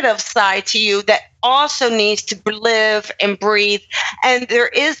creative side to you that also needs to live and breathe. And there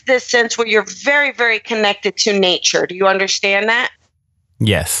is this sense where you're very, very connected to nature. Do you understand that?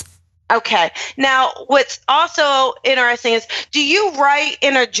 Yes. Okay. Now, what's also interesting is, do you write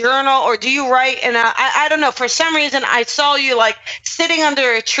in a journal or do you write in I don't know, for some reason I saw you like sitting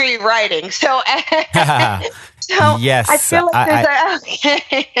under a tree writing. So, so yes, I feel like there's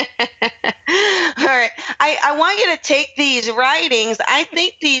okay. All right. I want you to take these writings. I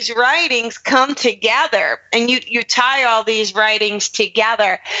think these writings come together and you tie all these writings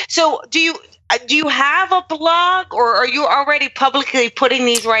together. So do you have a blog, or are you already publicly putting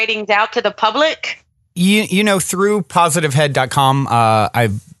these writings out to the public? You know, through positivehead.com,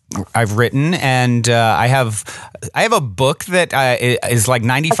 I've written, and I have a book that is like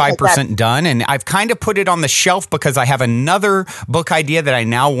 95% done, and I've kind of put it on the shelf because I have another book idea that I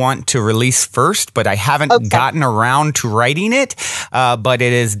now want to release first, but I haven't gotten around to writing it. But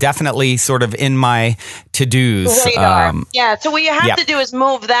it is definitely sort of in my to-dos. Radar. Yeah. So what you have to do is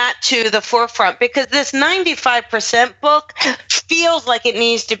move that to the forefront, because this 95% book feels like it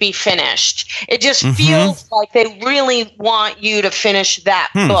needs to be finished. It just feels like they really want you to finish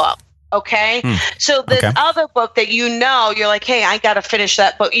that book. Okay. So this other book that you're like, hey, I got to finish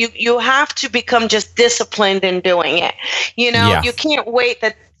that book. You have to become just disciplined in doing it. You know, you can't wait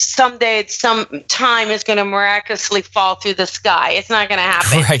that someday some time is going to miraculously fall through the sky. It's not going to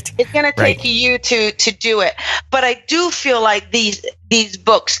happen. Right. It's going to take you to do it. But I do feel like these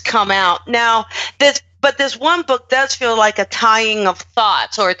books come out. Now, this one book does feel like a tying of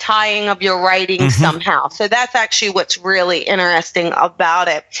thoughts or a tying of your writing somehow. So that's actually what's really interesting about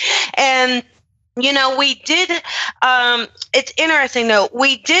it. And, you know, we did, it's interesting though,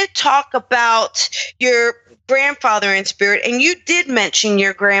 we did talk about your grandfather in spirit, and you did mention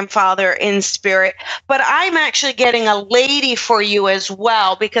your grandfather in spirit, but I'm actually getting a lady for you as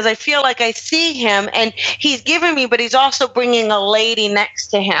well, because I feel like I see him and he's giving me, but he's also bringing a lady next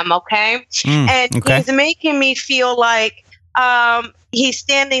to him. Okay. He's making me feel like he's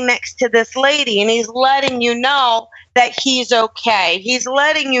standing next to this lady and he's letting you know that he's okay. He's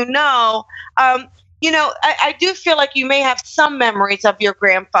letting you know, you know, I do feel like you may have some memories of your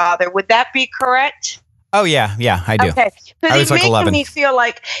grandfather. Would that be correct? Oh yeah, I do. Okay, because he's like 11. Me feel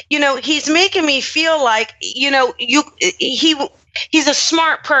like, he's making me feel like, he's a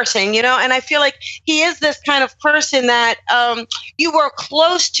smart person, and I feel like he is this kind of person that you were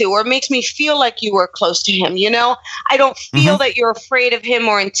close to, or makes me feel like you were close to him. I don't feel that you're afraid of him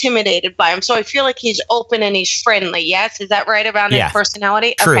or intimidated by him. So I feel like he's open and he's friendly. Yes, is that right about his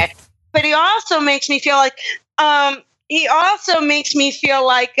personality? True. Okay, but he also makes me feel like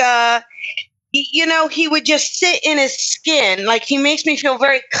he would just sit in his skin. Like, he makes me feel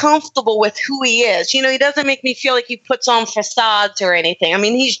very comfortable with who he is. He doesn't make me feel like he puts on facades or anything. I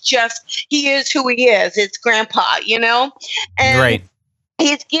mean, he is who he is. It's grandpa, and right.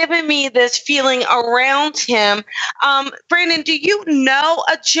 He's given me this feeling around him. Brandon, do you know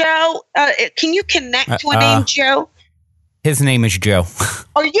a Joe? Can you connect to a name Joe? His name is Joe.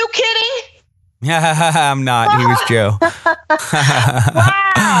 Are you kidding? I'm not. He was Joe.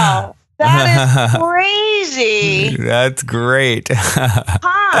 Wow. That is crazy. That's great.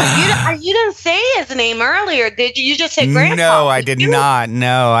 You didn't say his name earlier, did you? You just said grandpa. No, I did not.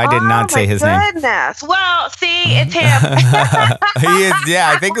 No, I did not say his name. Oh, my goodness. Well, see, it's him. He is,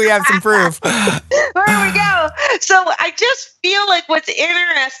 I think we have some proof. There we go. So I just feel like what's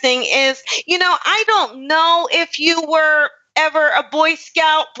interesting is, I don't know if you were ever a Boy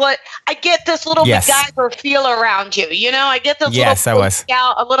Scout, but I get this little MacGyver feel around you. I get this little Boy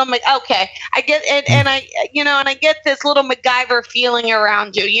Scout, a little. Okay, I get it, and I, and I get this little MacGyver feeling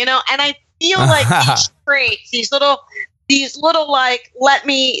around you. And I feel like these traits, these little like,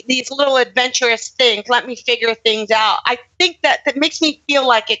 these little adventurous things, let me figure things out. I think that makes me feel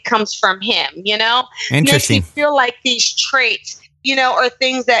like it comes from him. Interesting. Makes me feel like these traits, or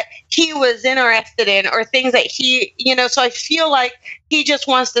things that he was interested in, or things that he, so I feel like he just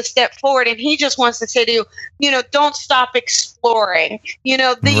wants to step forward, and he just wants to say to you, don't stop exploring,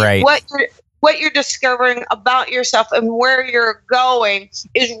 right. What you're discovering about yourself and where you're going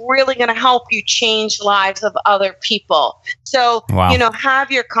is really going to help you change lives of other people. So,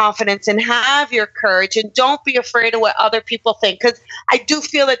 have your confidence and have your courage, and don't be afraid of what other people think. Because I do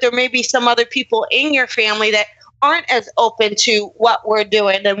feel that there may be some other people in your family that aren't as open to what we're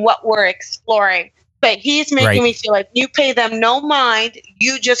doing and what we're exploring. But he's making me feel like you pay them no mind.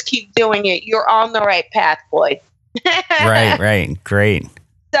 You just keep doing it. You're on the right path, Boyd. Right. Great.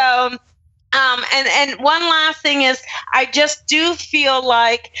 So, and one last thing is, I just do feel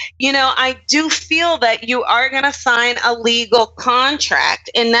like, I do feel that you are going to sign a legal contract.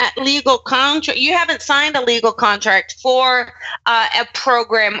 And that legal contract, you haven't signed a legal contract for a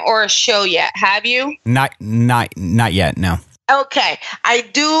program or a show yet, have you? Not yet, no. Okay, I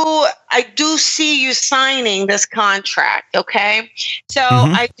do see you signing this contract, okay? So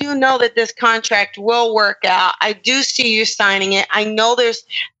I do know that this contract will work out. I do see you signing it. I know there's,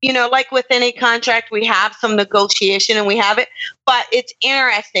 like with any contract, we have some negotiation and we have it, but it's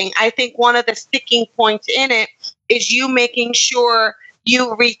interesting. I think one of the sticking points in it is you making sure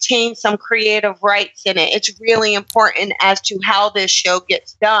you retain some creative rights in it. It's really important as to how this show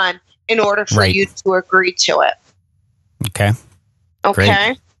gets done in order for you to agree to it. Okay.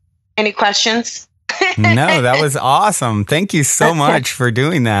 Great. Any questions? No, that was awesome. Thank you so much for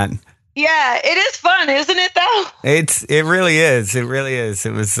doing that. Yeah, it is fun, isn't it though? It really is. It really is.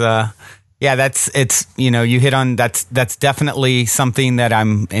 It was you hit on that's definitely something that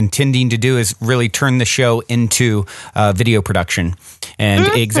I'm intending to do, is really turn the show into video production. And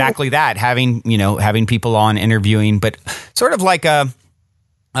exactly that, having people on, interviewing, but sort of like a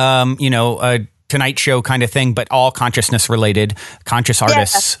Tonight Show kind of thing, but all consciousness related, conscious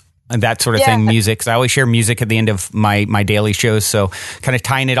artists, and that sort of thing, music. 'Cause I always share music at the end of my daily shows. So kind of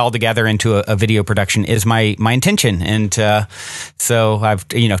tying it all together into a video production is my intention. And so I've,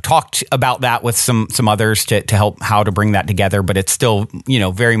 talked about that with some others to help how to bring that together. But it's still,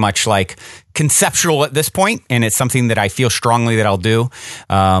 very much like conceptual at this point, and it's something that I feel strongly that I'll do.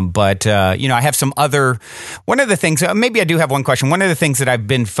 But I have some other, one of the things, maybe I do have one question. One of the things that I've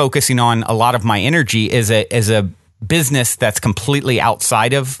been focusing on a lot of my energy is a business that's completely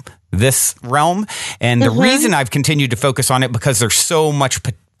outside of this realm. And the reason I've continued to focus on it, because there's so much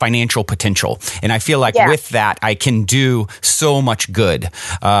financial potential. And I feel like with that, I can do so much good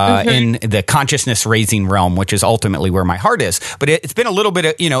in the consciousness raising realm, which is ultimately where my heart is. But it's been a little bit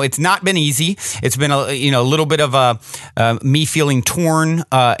of, it's not been easy. It's been a little bit of me feeling torn.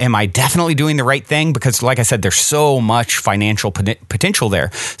 Am I definitely doing the right thing? Because like I said, there's so much financial potential there.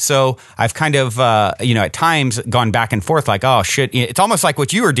 So I've kind of, at times gone back and forth like, oh shit. It's almost like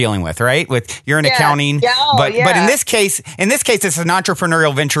what you were dealing with, right? You're in accounting, but in this case, it's an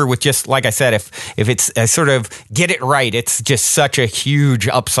entrepreneurial venture venture with just, like I said, if it's a sort of get it right, it's just such a huge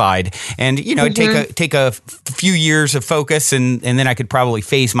upside. And, take a few years of focus and then I could probably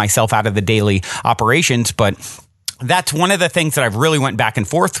phase myself out of the daily operations. But that's one of the things that I've really went back and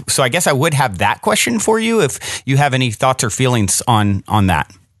forth. So I guess I would have that question for you if you have any thoughts or feelings on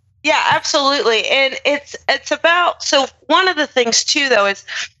that. Yeah, absolutely. And it's about, so one of the things too, though, is,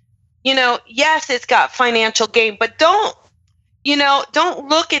 yes, it's got financial gain, but don't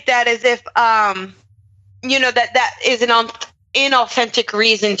look at that as if, that is an inauthentic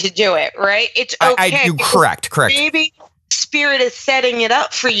reason to do it, right? It's okay. Correct. Maybe Spirit is setting it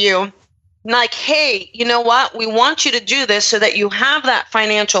up for you. Like, hey, you know what? We want you to do this so that you have that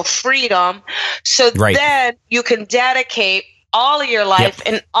financial freedom. So then you can dedicate all of your life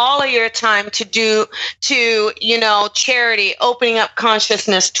and all of your time to charity, opening up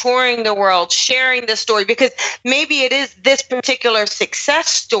consciousness, touring the world, sharing the story, because maybe it is this particular success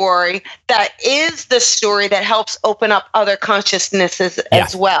story that is the story that helps open up other consciousnesses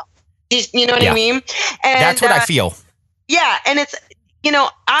as well. You know what I mean? And that's what I feel. Yeah. And it's,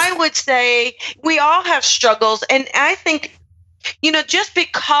 I would say we all have struggles. And I think, just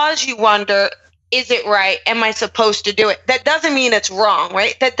because you wonder, is it right? Am I supposed to do it? That doesn't mean it's wrong,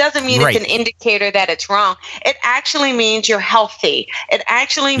 right? That doesn't mean it's an indicator that it's wrong. It actually means you're healthy. It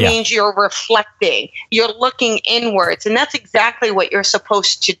actually means you're reflecting. You're looking inwards. And that's exactly what you're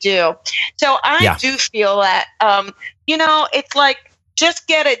supposed to do. So I do feel that, it's like, just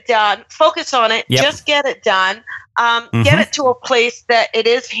get it done. Focus on it. Just get it done. Get it to a place that it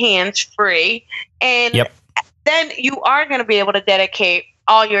is hands-free. And then you are going to be able to dedicate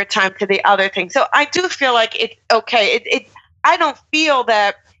all your time to the other thing. So I do feel like it's okay. I don't feel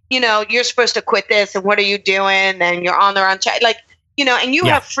that, you're supposed to quit this and what are you doing? And you're on the wrong track. Like, and you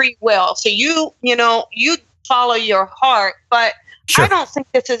have free will. So you follow your heart, but I don't think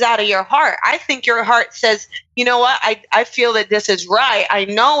this is out of your heart. I think your heart says, you know what? I feel that this is right. I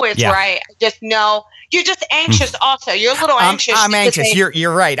know it's right. I just know. You're just anxious also. You're a little anxious. I'm anxious.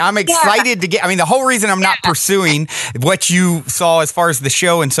 You're right. I'm excited to get, the whole reason I'm not pursuing what you saw as far as the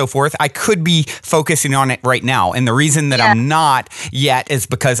show and so forth, I could be focusing on it right now. And the reason that I'm not yet is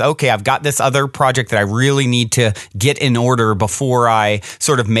because, I've got this other project that I really need to get in order before I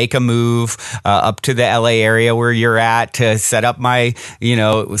sort of make a move up to the LA area where you're at to set up my,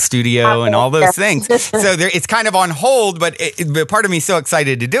 studio and all those things. So it's kind of on hold, but part of me is so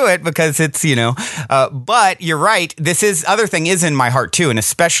excited to do it because it's, but you're right. This other thing is in my heart too. And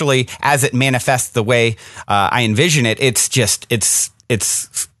especially as it manifests the way I envision it, it's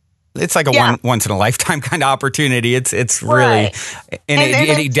like a once in a lifetime kind of opportunity. It's really, and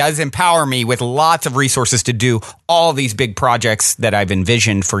it does empower me with lots of resources to do all these big projects that I've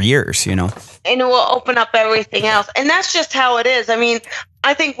envisioned for years, And it will open up everything else. And that's just how it is.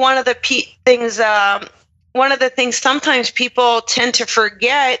 I think one of the things sometimes people tend to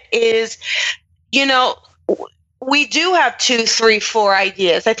forget is, we do have 2, 3, 4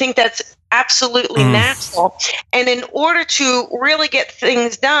 ideas. I think that's absolutely natural. And in order to really get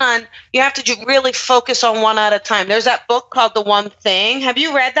things done, you have to really focus on one at a time. There's that book called The One Thing. Have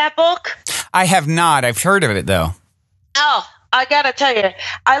you read that book? I have not. I've heard of it though. Oh, I got to tell you,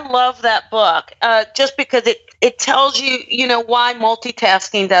 I love that book just because it tells you, why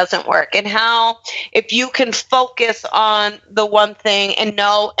multitasking doesn't work and how if you can focus on the one thing and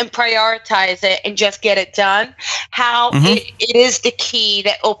know and prioritize it and just get it done, how it is the key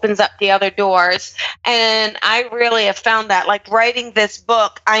that opens up the other doors. And I really have found that, like writing this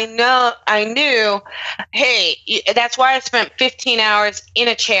book, I knew, hey, that's why I spent 15 hours in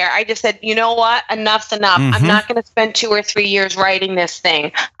a chair. I just said, you know what? Enough's enough. I'm not going to spend 2 or 3 years writing this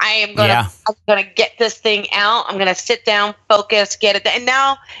thing. I'm going to get this thing out. I'm going to sit down, focus, get it done. And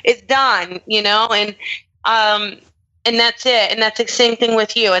now it's done, and that's it. And that's the same thing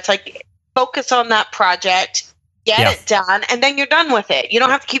with you. It's like, focus on that project, get it done, and then you're done with it. You don't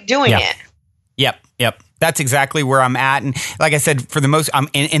have to keep doing it. Yep. That's exactly where I'm at. And like I said, for the most,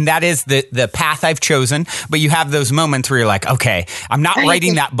 and that is the path I've chosen. But you have those moments where you're like, okay, I'm not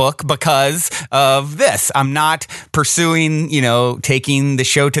writing that book because of this. I'm not pursuing, taking the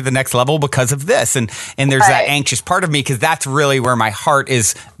show to the next level because of this. And there's that anxious part of me because that's really where my heart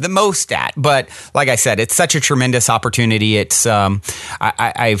is the most at. But like I said, it's such a tremendous opportunity. It's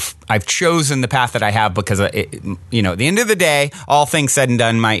I've chosen the path that I have because at the end of the day, all things said and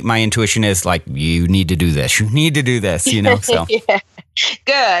done, my intuition is like, you need to do this. You need to do this, so.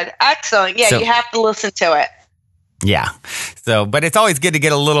 Good. Excellent. Yeah, so, you have to listen to it. Yeah. So, but it's always good to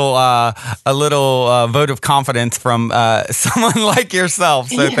get a little vote of confidence from someone like yourself.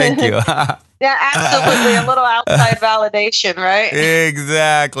 So thank you. Yeah, absolutely. A little outside validation, right?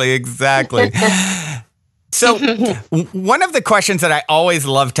 Exactly. So one of the questions that I always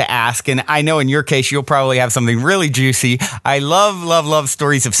love to ask, and I know in your case, you'll probably have something really juicy. I love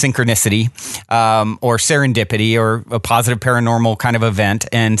stories of synchronicity, or serendipity, or a positive paranormal kind of event.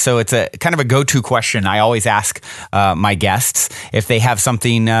 And so it's a kind of a go-to question I always ask my guests if they have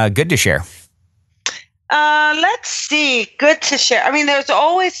something good to share. Let's see. Good to share. I mean, there's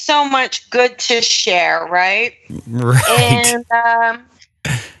always so much good to share, right? Right. And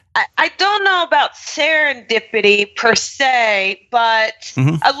I don't know about serendipity per se, but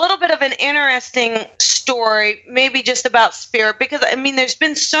a little bit of an interesting story, maybe just about spirit, because I mean, there's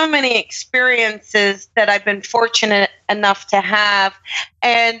been so many experiences that I've been fortunate enough to have.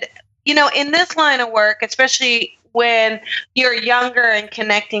 And, you know, in this line of work, especially when you're younger and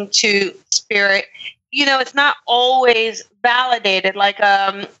connecting to spirit, you know, it's not always validated. Like,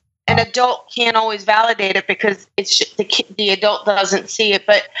 an adult can't always validate it because it's just the adult doesn't see it.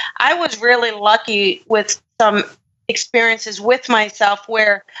 But I was really lucky with some experiences with myself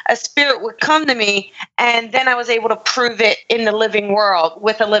where a spirit would come to me and then I was able to prove it in the living world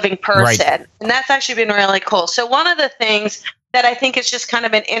with a living person. Right. And that's actually been really cool. So one of the things that I think is just kind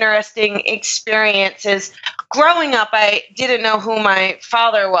of an interesting experience is growing up, I didn't know who my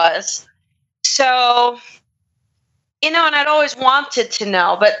father was. So, you know, and I'd always wanted to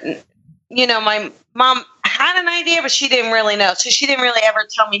know, but, you know, my mom had an idea, but she didn't really know. So she didn't really ever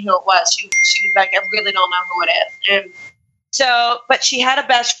tell me who it was. She was like, I really don't know who it is. And so, but she had a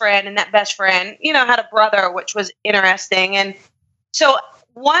best friend, and that best friend, you know, had a brother, which was interesting. And so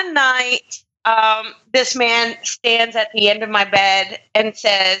one night, this man stands at the end of my bed and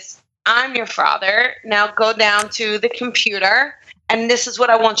says, I'm your father. Now go down to the computer, and this is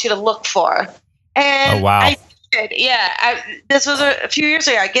what I want you to look for. And oh, wow. This was a few years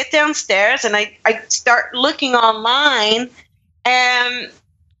ago. I get downstairs and I start looking online, and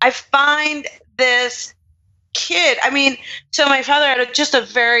I find this kid. I mean, so my father had just a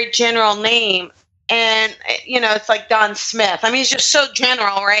very general name, and, you know, it's like Don Smith. I mean, he's just so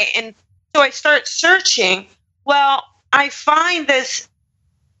general, right? And so I start searching. Well, I find this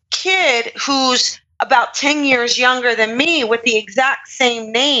kid who's about 10 years younger than me with the exact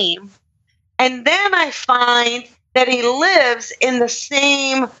same name. And then I find that he lives in the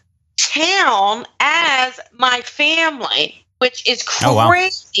same town as my family, which is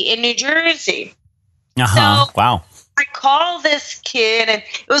crazy, in New Jersey. So wow. I call this kid, and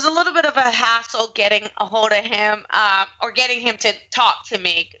it was a little bit of a hassle getting a hold of him, or getting him to talk to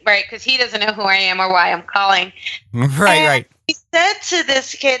me, right? Because he doesn't know who I am or why I'm calling. Right. He said to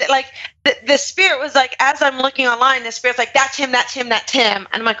this kid, like, the spirit was like, as I'm looking online, the spirit's like, that's him. And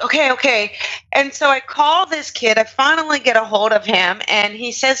I'm like, okay. And so I call this kid. I finally get a hold of him, and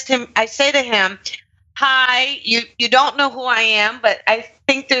he says to him, I say to him, hi, you don't know who I am, but I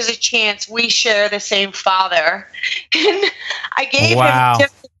think there's a chance we share the same father. And I gave him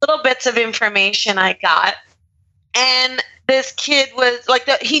just little bits of information I got. And this kid was like,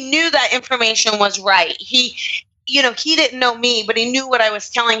 he knew that information was right. He didn't know me, but he knew what I was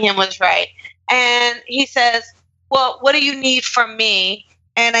telling him was right. And he says, well, what do you need from me?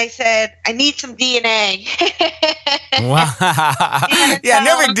 And I said, I need some DNA. Wow. Yeah,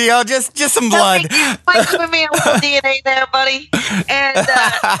 no big deal. Just some blood. Might give me a little DNA there, buddy.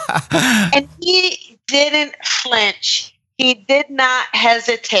 And he didn't flinch. He did not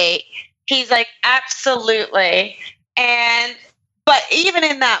hesitate. He's like, absolutely. But even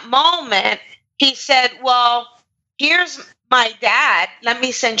in that moment, he said, well, here's my dad. Let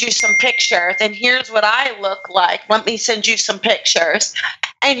me send you some pictures. And here's what I look like. Let me send you some pictures.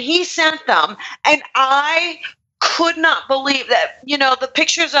 And he sent them. And I could not believe that, you know, the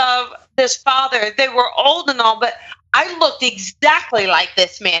pictures of this father, they were old and all, but I looked exactly like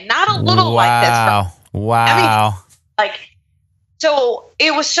this man, not a little like this. Wow. I mean, like, so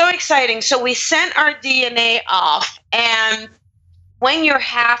it was so exciting. So we sent our DNA off, and when you're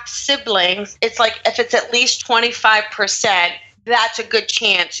half siblings, it's like if it's at least 25%, that's a good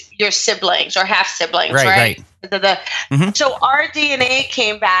chance you're siblings or half siblings, right? So our DNA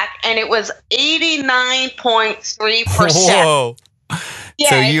came back, and it was 89.3%. Whoa. Yeah,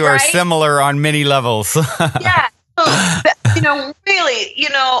 so you are similar on many levels. Yeah. So, you know, really, you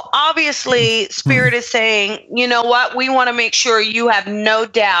know, obviously Spirit is saying, you know what, we want to make sure you have no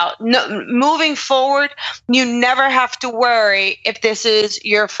doubt. No, moving forward, you never have to worry if this is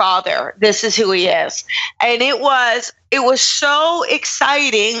your father. This is who he is. And it was so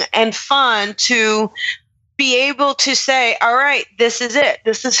exciting and fun to be able to say, all right, this is it.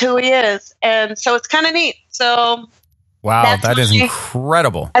 This is who he is. And so it's kind of neat. So Wow, that is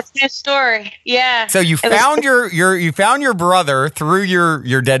incredible. That's my story. Yeah. So you found your brother through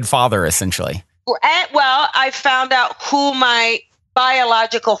your dead father, essentially. Well, I found out who my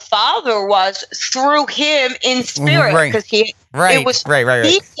biological father was through him in spirit, because he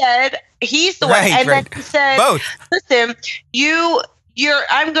said he's the one, and then he said, both. Listen,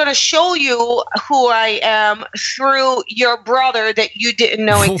 I'm going to show you who I am through your brother that you didn't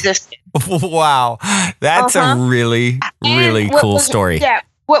know existed. Wow. That's a really, really cool story. Yeah.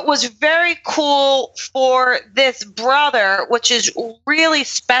 What was very cool for this brother, which is really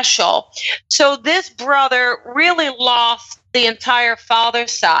special. So this brother really lost the entire father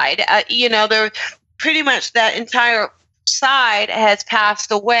side. Pretty much that entire side has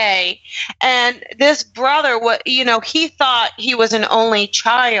passed away. And this brother, he thought he was an only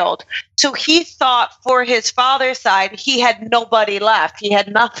child. So he thought for his father's side, he had nobody left. He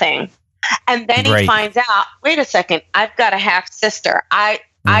had nothing. And then he finds out, wait a second, I've got a half sister. I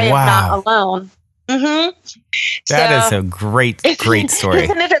am not alone. Mm-hmm. That is a great story.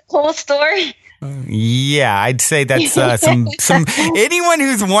 Isn't it a cool story? Yeah, I'd say that's some anyone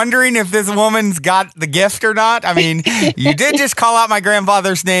who's wondering if this woman's got the gift or not. I mean, you did just call out my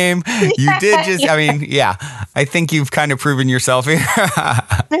grandfather's name. You did just, I think you've kind of proven yourself here.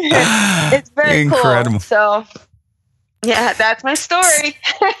 It's very incredible. Cool. So, yeah, that's my story.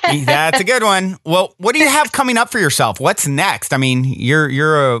 That's a good one. Well, what do you have coming up for yourself? What's next? I mean,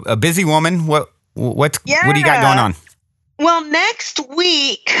 you're a busy woman. What do you got going on? Well, next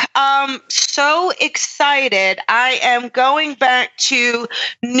week, I'm so excited. I am going back to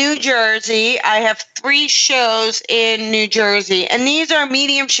New Jersey. I have 3 shows in New Jersey, and these are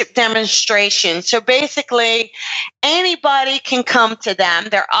mediumship demonstrations. So basically, anybody can come to them.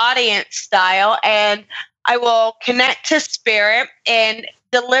 They're audience style, and I will connect to spirit and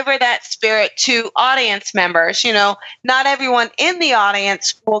deliver that spirit to audience members. Not everyone in the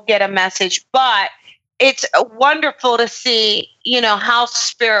audience will get a message, but it's wonderful to see, how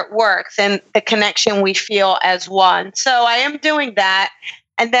spirit works and the connection we feel as one. So I am doing that.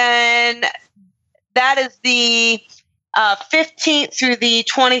 And then that is the 15th through the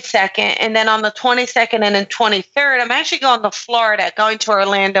 22nd. And then on the 22nd and then 23rd, I'm actually going to Florida, going to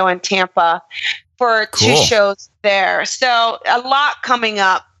Orlando and Tampa for 2 shows there. So a lot coming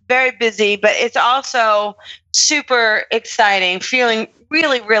up, very busy, but it's also super exciting, feeling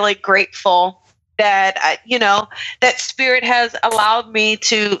really, really grateful that that spirit has allowed me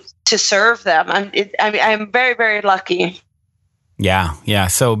to serve them. I'm very, very lucky. Yeah.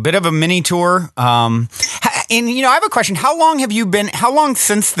 So a bit of a mini tour. And I have a question. How long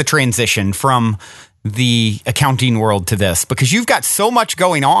since the transition from the accounting world to this? Because you've got so much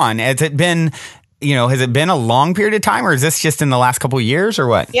going on. Has it been a long period of time, or is this just in the last couple of years, or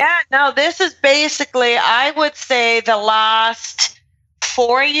what? Yeah, no, this is basically, I would say, the last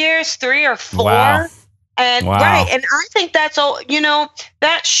 4 years, 3 or 4. Wow. And right. And I think that's all,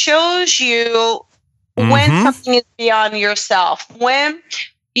 that shows you when something is beyond yourself, when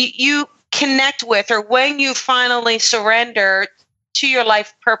you connect with, or when you finally surrender to your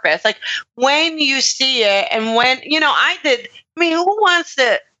life purpose, like when you see it. And when, who wants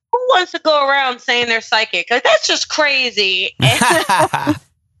to go around saying they're psychic? Like, that's just crazy.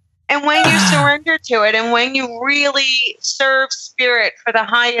 And when you surrender to it, and when you really serve spirit for the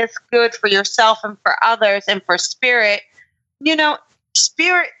highest good for yourself and for others and for spirit,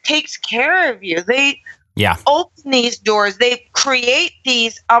 spirit takes care of you. They open these doors. They create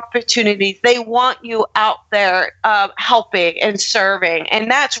these opportunities. They want you out there helping and serving. And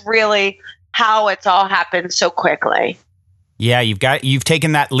that's really how it's all happened so quickly. Yeah, you've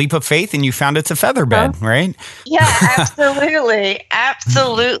taken that leap of faith and you found it's a feather bed, right? Yeah, absolutely.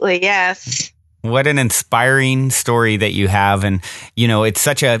 Absolutely, yes. What an inspiring story that you have. And, it's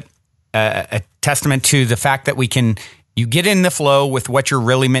such a testament to the fact that you get in the flow with what you're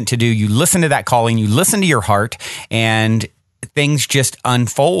really meant to do. You listen to that calling, you listen to your heart, and things just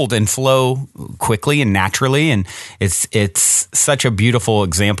unfold and flow quickly and naturally. And it's such a beautiful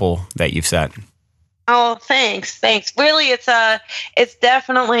example that you've set. Oh, thanks. Really, it's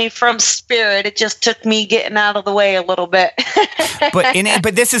definitely from spirit. It just took me getting out of the way a little bit.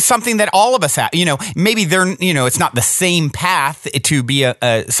 But this is something that all of us have. Maybe it's not the same path to be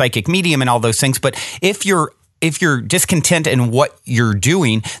a psychic medium and all those things. But if you're discontent in what you're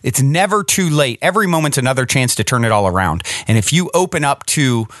doing, it's never too late. Every moment's another chance to turn it all around. And if you open up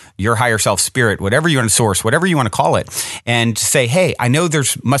to your higher self, spirit, whatever you want to source, whatever you want to call it, and say, hey, I know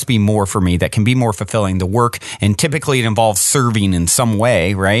must be more for me that can be more fulfilling, the work, and typically it involves serving in some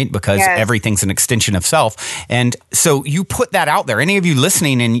way, right? Because everything's an extension of self. And so you put that out there. Any of you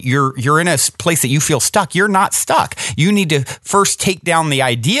listening and you're in a place that you feel stuck, you're not stuck. You need to first take down the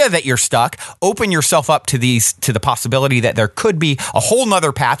idea that you're stuck, open yourself up to the possibility that there could be a whole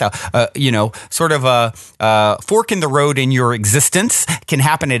nother path, sort of a fork in the road in your existence can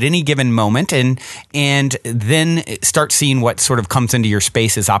happen at any given moment, and then start seeing what sort of comes into your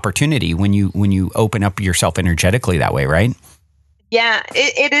space as opportunity when you open up yourself energetically that way, right? Yeah,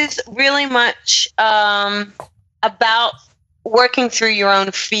 it is really much about working through your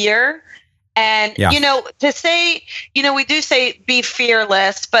own fear. And, to say, we do say be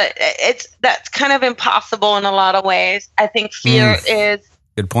fearless, but that's kind of impossible in a lot of ways. I think fear is,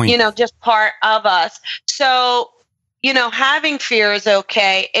 good point. Just part of us. So, having fear is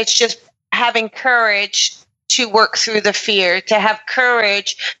okay. It's just having courage to work through the fear, to have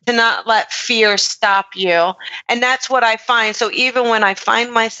courage to not let fear stop you. And that's what I find. So even when I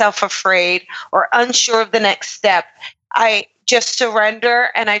find myself afraid or unsure of the next step, I just surrender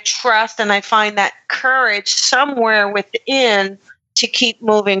and I trust, and I find that courage somewhere within to keep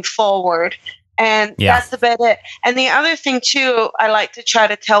moving forward. And that's about it. And the other thing too, I like to try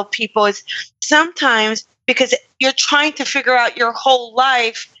to tell people is sometimes because you're trying to figure out your whole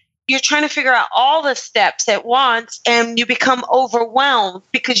life, you're trying to figure out all the steps at once, and you become overwhelmed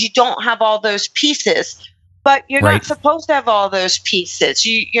because you don't have all those pieces. But you're not supposed to have all those pieces.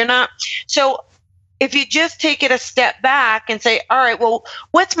 You're not. So if you just take it a step back and say, all right, well,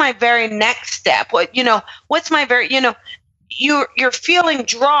 what's my very next step? What's my very, you're feeling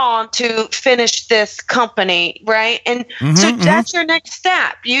drawn to finish this company, right? And so that's your next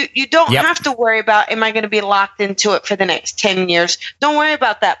step. You don't have to worry about, am I going to be locked into it for the next 10 years? Don't worry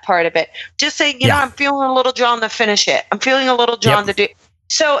about that part of it. Just say, I'm feeling a little drawn to finish it. I'm feeling a little drawn to do it.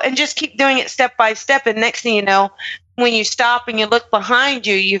 So, and just keep doing it step by step. And next thing you know, when you stop and you look behind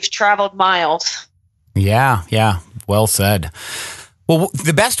you, you've traveled miles. Yeah. Well said. Well,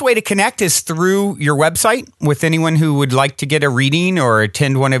 the best way to connect is through your website with anyone who would like to get a reading or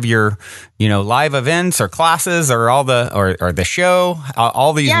attend one of your, live events or classes or all the or the show,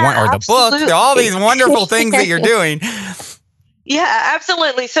 all these or the books, all these wonderful things that you're doing. Yeah,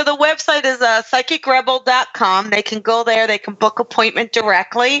 absolutely. So the website is psychicrebel.com. They can go there. They can book appointment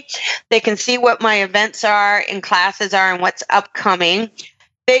directly. They can see what my events are and classes are and what's upcoming.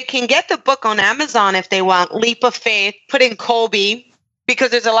 They can get the book on Amazon if they want. Leap of Faith, put in Colby, because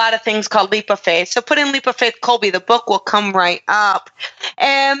there's a lot of things called Leap of Faith. So put in Leap of Faith Colby, the book will come right up.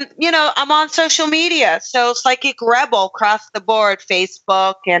 And, I'm on social media. So Psychic Rebel across the board,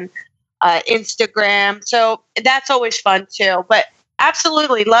 Facebook and Instagram. So that's always fun too. But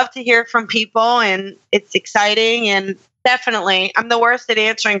absolutely love to hear from people, and it's exciting. And definitely, I'm the worst at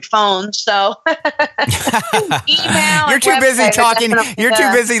answering phones, so email. You're too busy talking. You're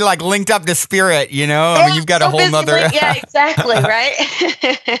too busy, linked up to spirit. You've got a whole nother. Yeah, exactly, right.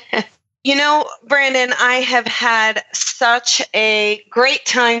 Brandon, I have had such a great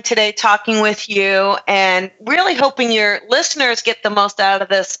time today talking with you, and really hoping your listeners get the most out of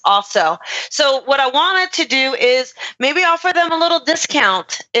this also. So what I wanted to do is maybe offer them a little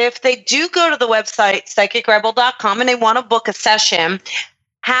discount. If they do go to the website, psychicrebel.com, and they want to book a session,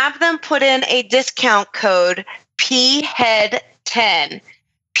 have them put in a discount code PHEAD10.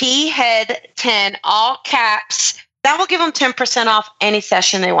 PHEAD10, all caps. That will give them 10% off any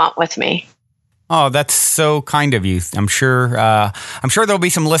session they want with me. Oh, that's so kind of you. I'm sure there'll be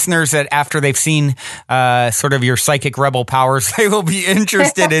some listeners that after they've seen sort of your psychic rebel powers, they will be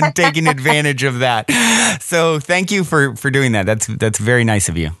interested in taking advantage of that. So thank you for doing that. That's very nice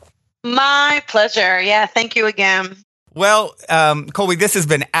of you. My pleasure. Yeah. Thank you again. Well, Colby, this has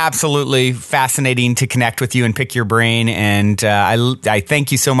been absolutely fascinating to connect with you and pick your brain. And I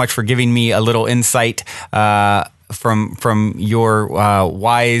thank you so much for giving me a little insight from your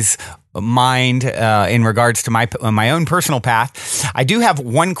wise mind in regards to my own personal path. I do have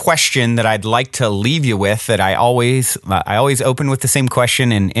one question that I'd like to leave you with that I always open with the same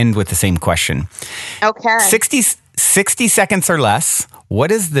question and end with the same question. Okay. 60 seconds or less. What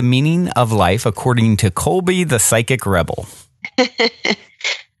is the meaning of life according to Colby the Psychic Rebel? The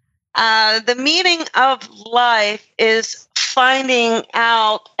meaning of life is finding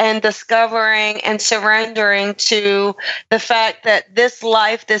out and discovering and surrendering to the fact that this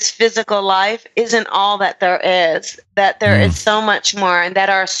life, this physical life, isn't all that there is, that there is so much more, and that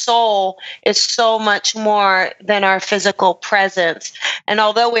our soul is so much more than our physical presence. And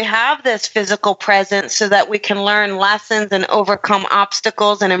although we have this physical presence so that we can learn lessons and overcome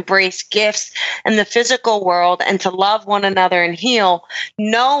obstacles and embrace gifts in the physical world and to love one another and heal,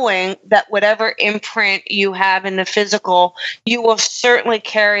 knowing that whatever imprint you have in the physical, you will certainly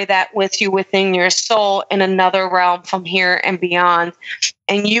carry that with you within your soul in another realm from here and beyond.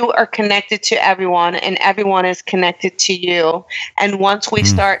 And you are connected to everyone, and everyone is connected to you. And once we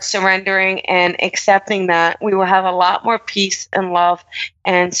start surrendering and accepting that, we will have a lot more peace and love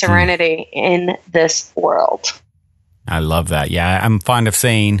and serenity in this world. I love that. Yeah, I'm fond of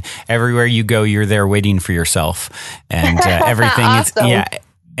saying everywhere you go, you're there waiting for yourself. And everything Awesome.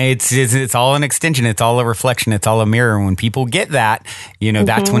 It's all an extension. It's all a reflection. It's all a mirror. And when people get that,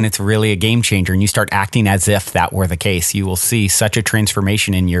 that's when it's really a game changer. And you start acting as if that were the case. You will see such a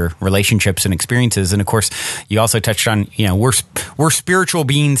transformation in your relationships and experiences. And of course, you also touched on, we're spiritual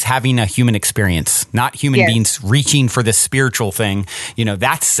beings having a human experience, not human beings reaching for this spiritual thing.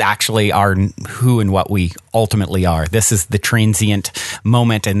 That's actually our who and what we ultimately are. This is the transient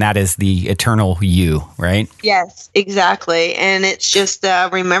moment, and that is the eternal you, right? Yes, exactly. And it's just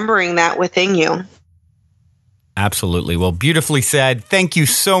remembering that within you. Absolutely. Well, beautifully said. Thank you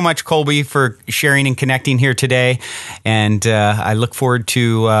so much, Colby, for sharing and connecting here today. And I look forward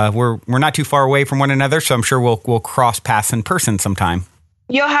to we're not too far away from one another, so I'm sure we'll cross paths in person sometime.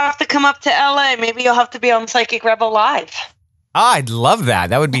 You'll have to come up to LA. Maybe you'll have to be on Psychic Rebel Live. I'd love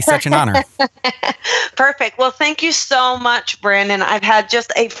that. That would be such an honor. Perfect. Well, thank you so much, Brandon. I've had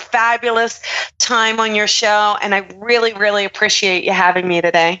just a fabulous time on your show, and I really, really appreciate you having me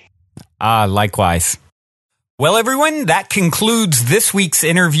today. Likewise. Well, everyone, that concludes this week's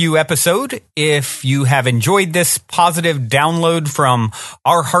interview episode. If you have enjoyed this positive download from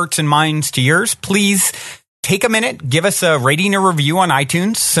our hearts and minds to yours, please take a minute, give us a rating or review on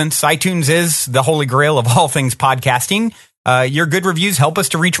iTunes, since iTunes is the holy grail of all things podcasting. Your good reviews help us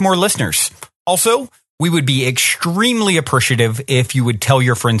to reach more listeners. Also, we would be extremely appreciative if you would tell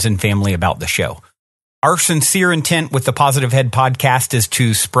your friends and family about the show. Our sincere intent with the Positive Head podcast is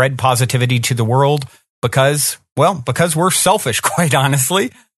to spread positivity to the world because we're selfish, quite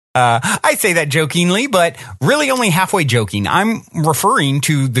honestly. I say that jokingly, but really only halfway joking. I'm referring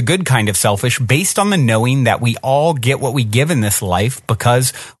to the good kind of selfish based on the knowing that we all get what we give in this life,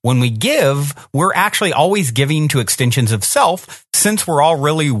 because when we give, we're actually always giving to extensions of self, since we're all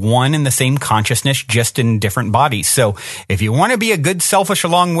really one in the same consciousness, just in different bodies. So if you want to be a good selfish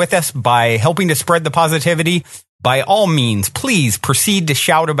along with us by helping to spread the positivity, by all means, please proceed to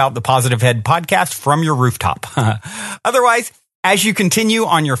shout about the Positive Head podcast from your rooftop. Otherwise, as you continue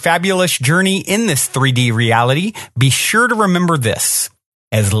on your fabulous journey in this 3D reality, be sure to remember this.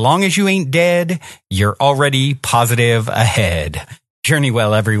 As long as you ain't dead, you're already positive ahead. Journey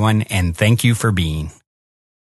well, everyone, and thank you for being.